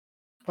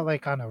 But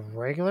like on a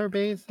regular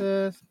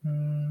basis,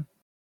 Mhm.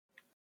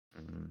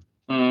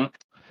 Mm.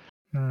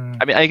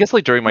 I mean, I guess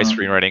like during my Mhm.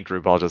 screenwriting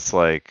group, I'll just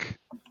like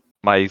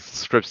my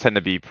scripts tend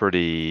to be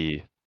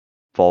pretty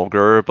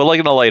vulgar, but like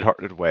in a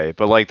lighthearted way.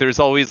 But like, there's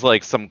always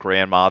like some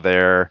grandma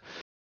there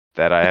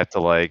that I have to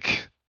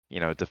like,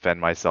 defend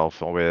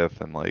myself with,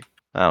 and like,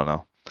 I don't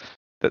know.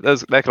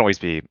 That can always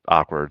be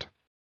awkward.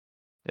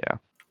 Yeah.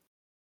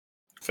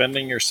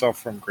 Defending yourself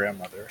from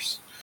grandmothers.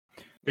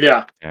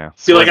 Yeah. Yeah. Be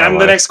Story like, of my I'm the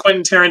life. next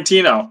Quentin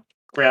Tarantino,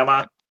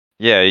 Grandma.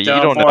 Yeah, you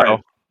Down don't for know.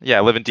 it. Yeah,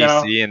 I live in You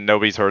know? DC and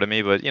nobody's heard of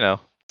me, but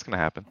it's gonna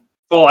happen.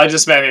 Well, I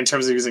just meant in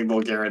terms of using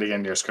vulgarity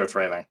in your script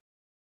writing.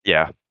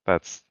 Yeah,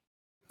 that's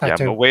that I'm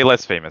too. way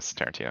less famous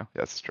than Tarantino.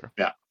 That's true.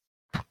 But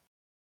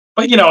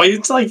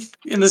it's like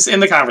in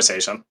the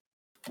conversation.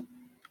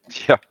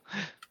 Yeah,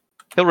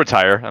 he'll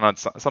retire, and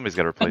somebody's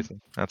got to replace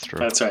him. That's true.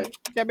 That's right.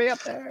 Get me up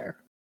there.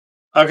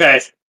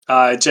 Okay.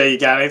 Jay, you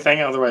got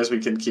anything? Otherwise, we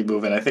can keep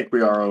moving. I think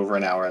we are over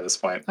an hour at this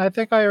point. I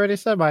think I already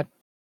said mine.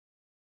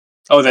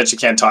 Oh, that you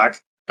can't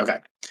talk? Okay.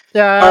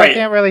 Yeah, All I right.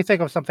 can't really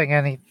think of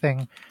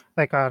anything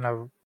like on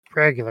a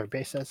regular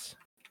basis.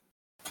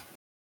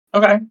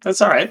 Okay,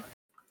 that's all right.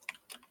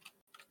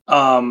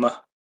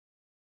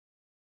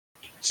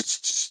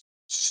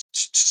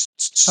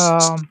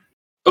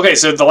 Okay,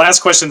 so the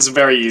last question is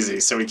very easy,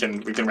 so we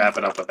can wrap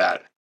it up with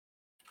that.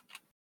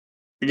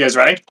 You guys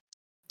ready?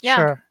 Yeah.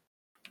 Sure.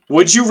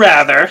 Would you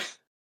rather,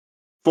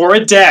 for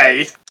a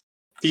day,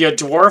 be a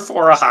dwarf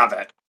or a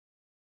hobbit?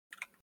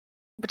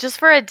 But just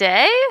for a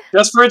day?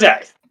 Just for a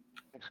day.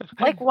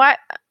 Like, what?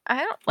 I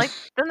don't like.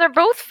 Then they're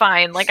both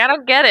fine. Like, I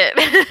don't get it.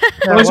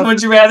 Yeah, Which what-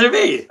 would you rather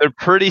be? They're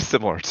pretty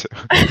similar too.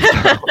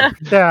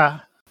 Yeah.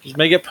 Just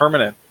make it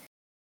permanent.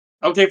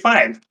 Okay,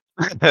 fine.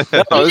 No, Yeah, this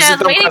is I was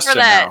the waiting for question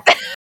that. now.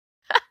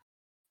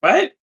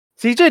 What?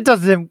 CJ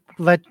doesn't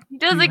let He you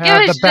doesn't give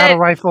have a the shit. battle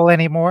rifle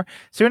anymore.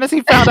 As soon as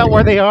he found out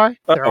where they are,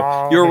 they're Oh,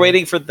 all you were in.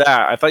 waiting for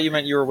that. I thought you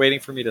meant you were waiting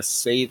for me to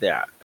say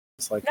that.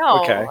 It's like,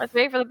 No, okay. I was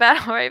waiting for the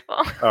battle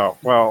rifle. Oh,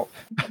 well,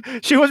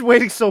 She was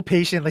waiting so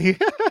patiently.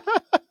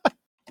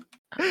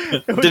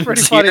 It was didn't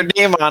pretty see your funny.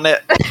 name on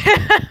it.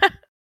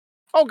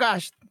 Oh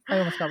gosh, I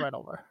almost got run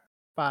over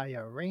by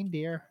a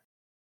reindeer.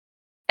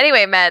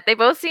 Anyway, Matt, they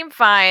both seem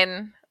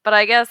fine, but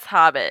I guess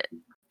Hobbit.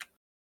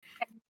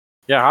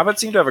 Yeah, hobbits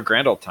seem to have a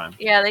grand old time.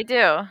 Yeah, they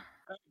do.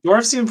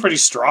 Dwarves seem pretty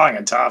strong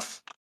and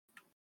tough.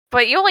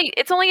 But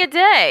it's only a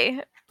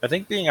day. I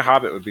think being a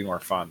hobbit would be more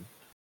fun.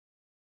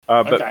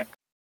 But Okay.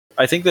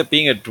 I think that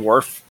being a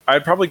dwarf,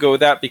 I'd probably go with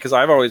that because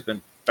I've always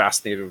been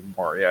fascinated with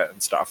Moria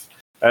and stuff.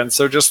 And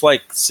so just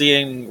like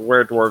seeing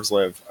where dwarves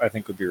live, I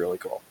think would be really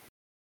cool.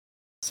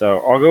 So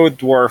I'll go with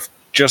dwarf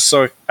just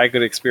so I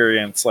could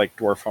experience like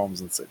dwarf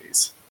homes and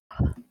cities.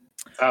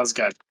 That was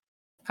good.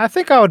 I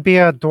think I would be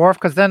a dwarf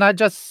because then I'd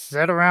just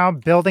sit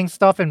around building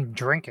stuff and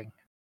drinking.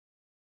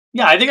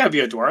 Yeah, I think I'd be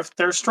a dwarf.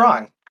 They're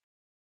strong.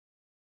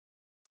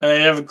 And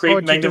they have What great,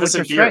 would you do with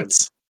magnificent your strength?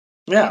 beards.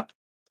 Yeah.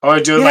 What would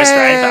I do with my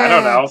strength? I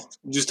don't Yeah. know.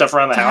 Do stuff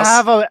around the To house.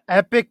 have an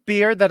epic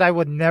beard that I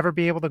would never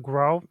be able to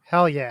grow?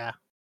 Hell yeah.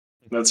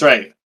 That's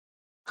right.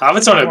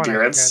 Hobbits don't I have wanna hear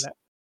beards. that.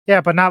 Yeah,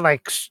 but not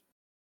like No,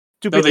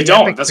 stupid. they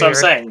don't. That's what I'm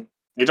saying.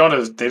 They don't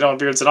have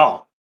beards at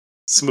all.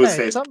 Smooth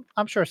face.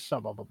 I'm sure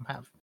some of them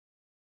have,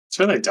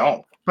 Sure they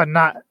don't. but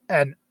not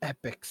an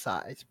epic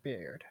size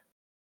beard.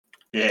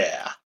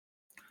 Yeah.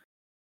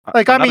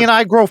 Like I'm I not mean,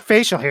 I grow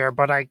facial hair,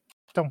 but I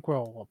don't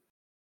grow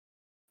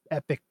an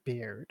epic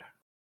beard.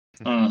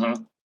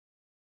 Mm-hmm.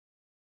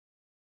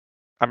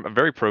 I'm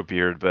very pro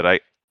beard, but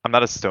I'm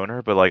not a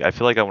stoner. But like, I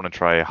feel like I want to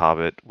try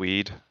Hobbit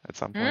weed at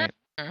some point.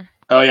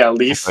 Oh yeah,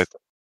 leaf Like,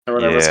 or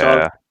whatever it's called.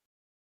 yeah,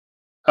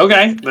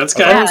 Okay, that's I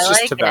good. thought it Yeah, was I just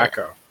like it.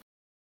 tobacco.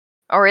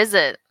 Or is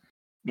it?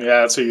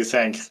 Yeah, that's what you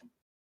think.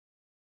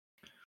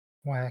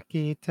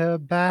 Wacky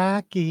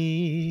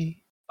tobacco.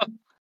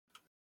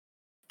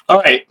 All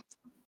right,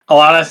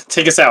 Alana,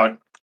 take us out.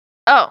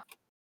 Oh.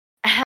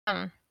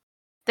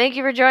 Thank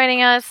you for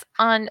joining us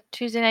on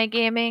Tuesday Night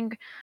Gaming.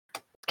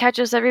 Catch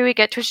us every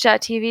week at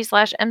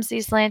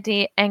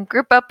twitch.tv/MCSlanty and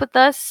group up with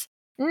us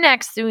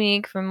next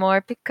week for more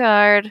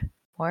Picard,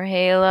 more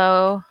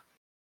Halo,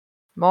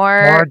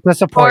 More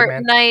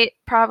disappointment. Fortnite,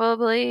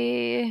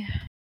 probably.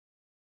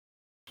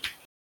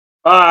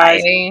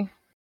 Bye. Bye.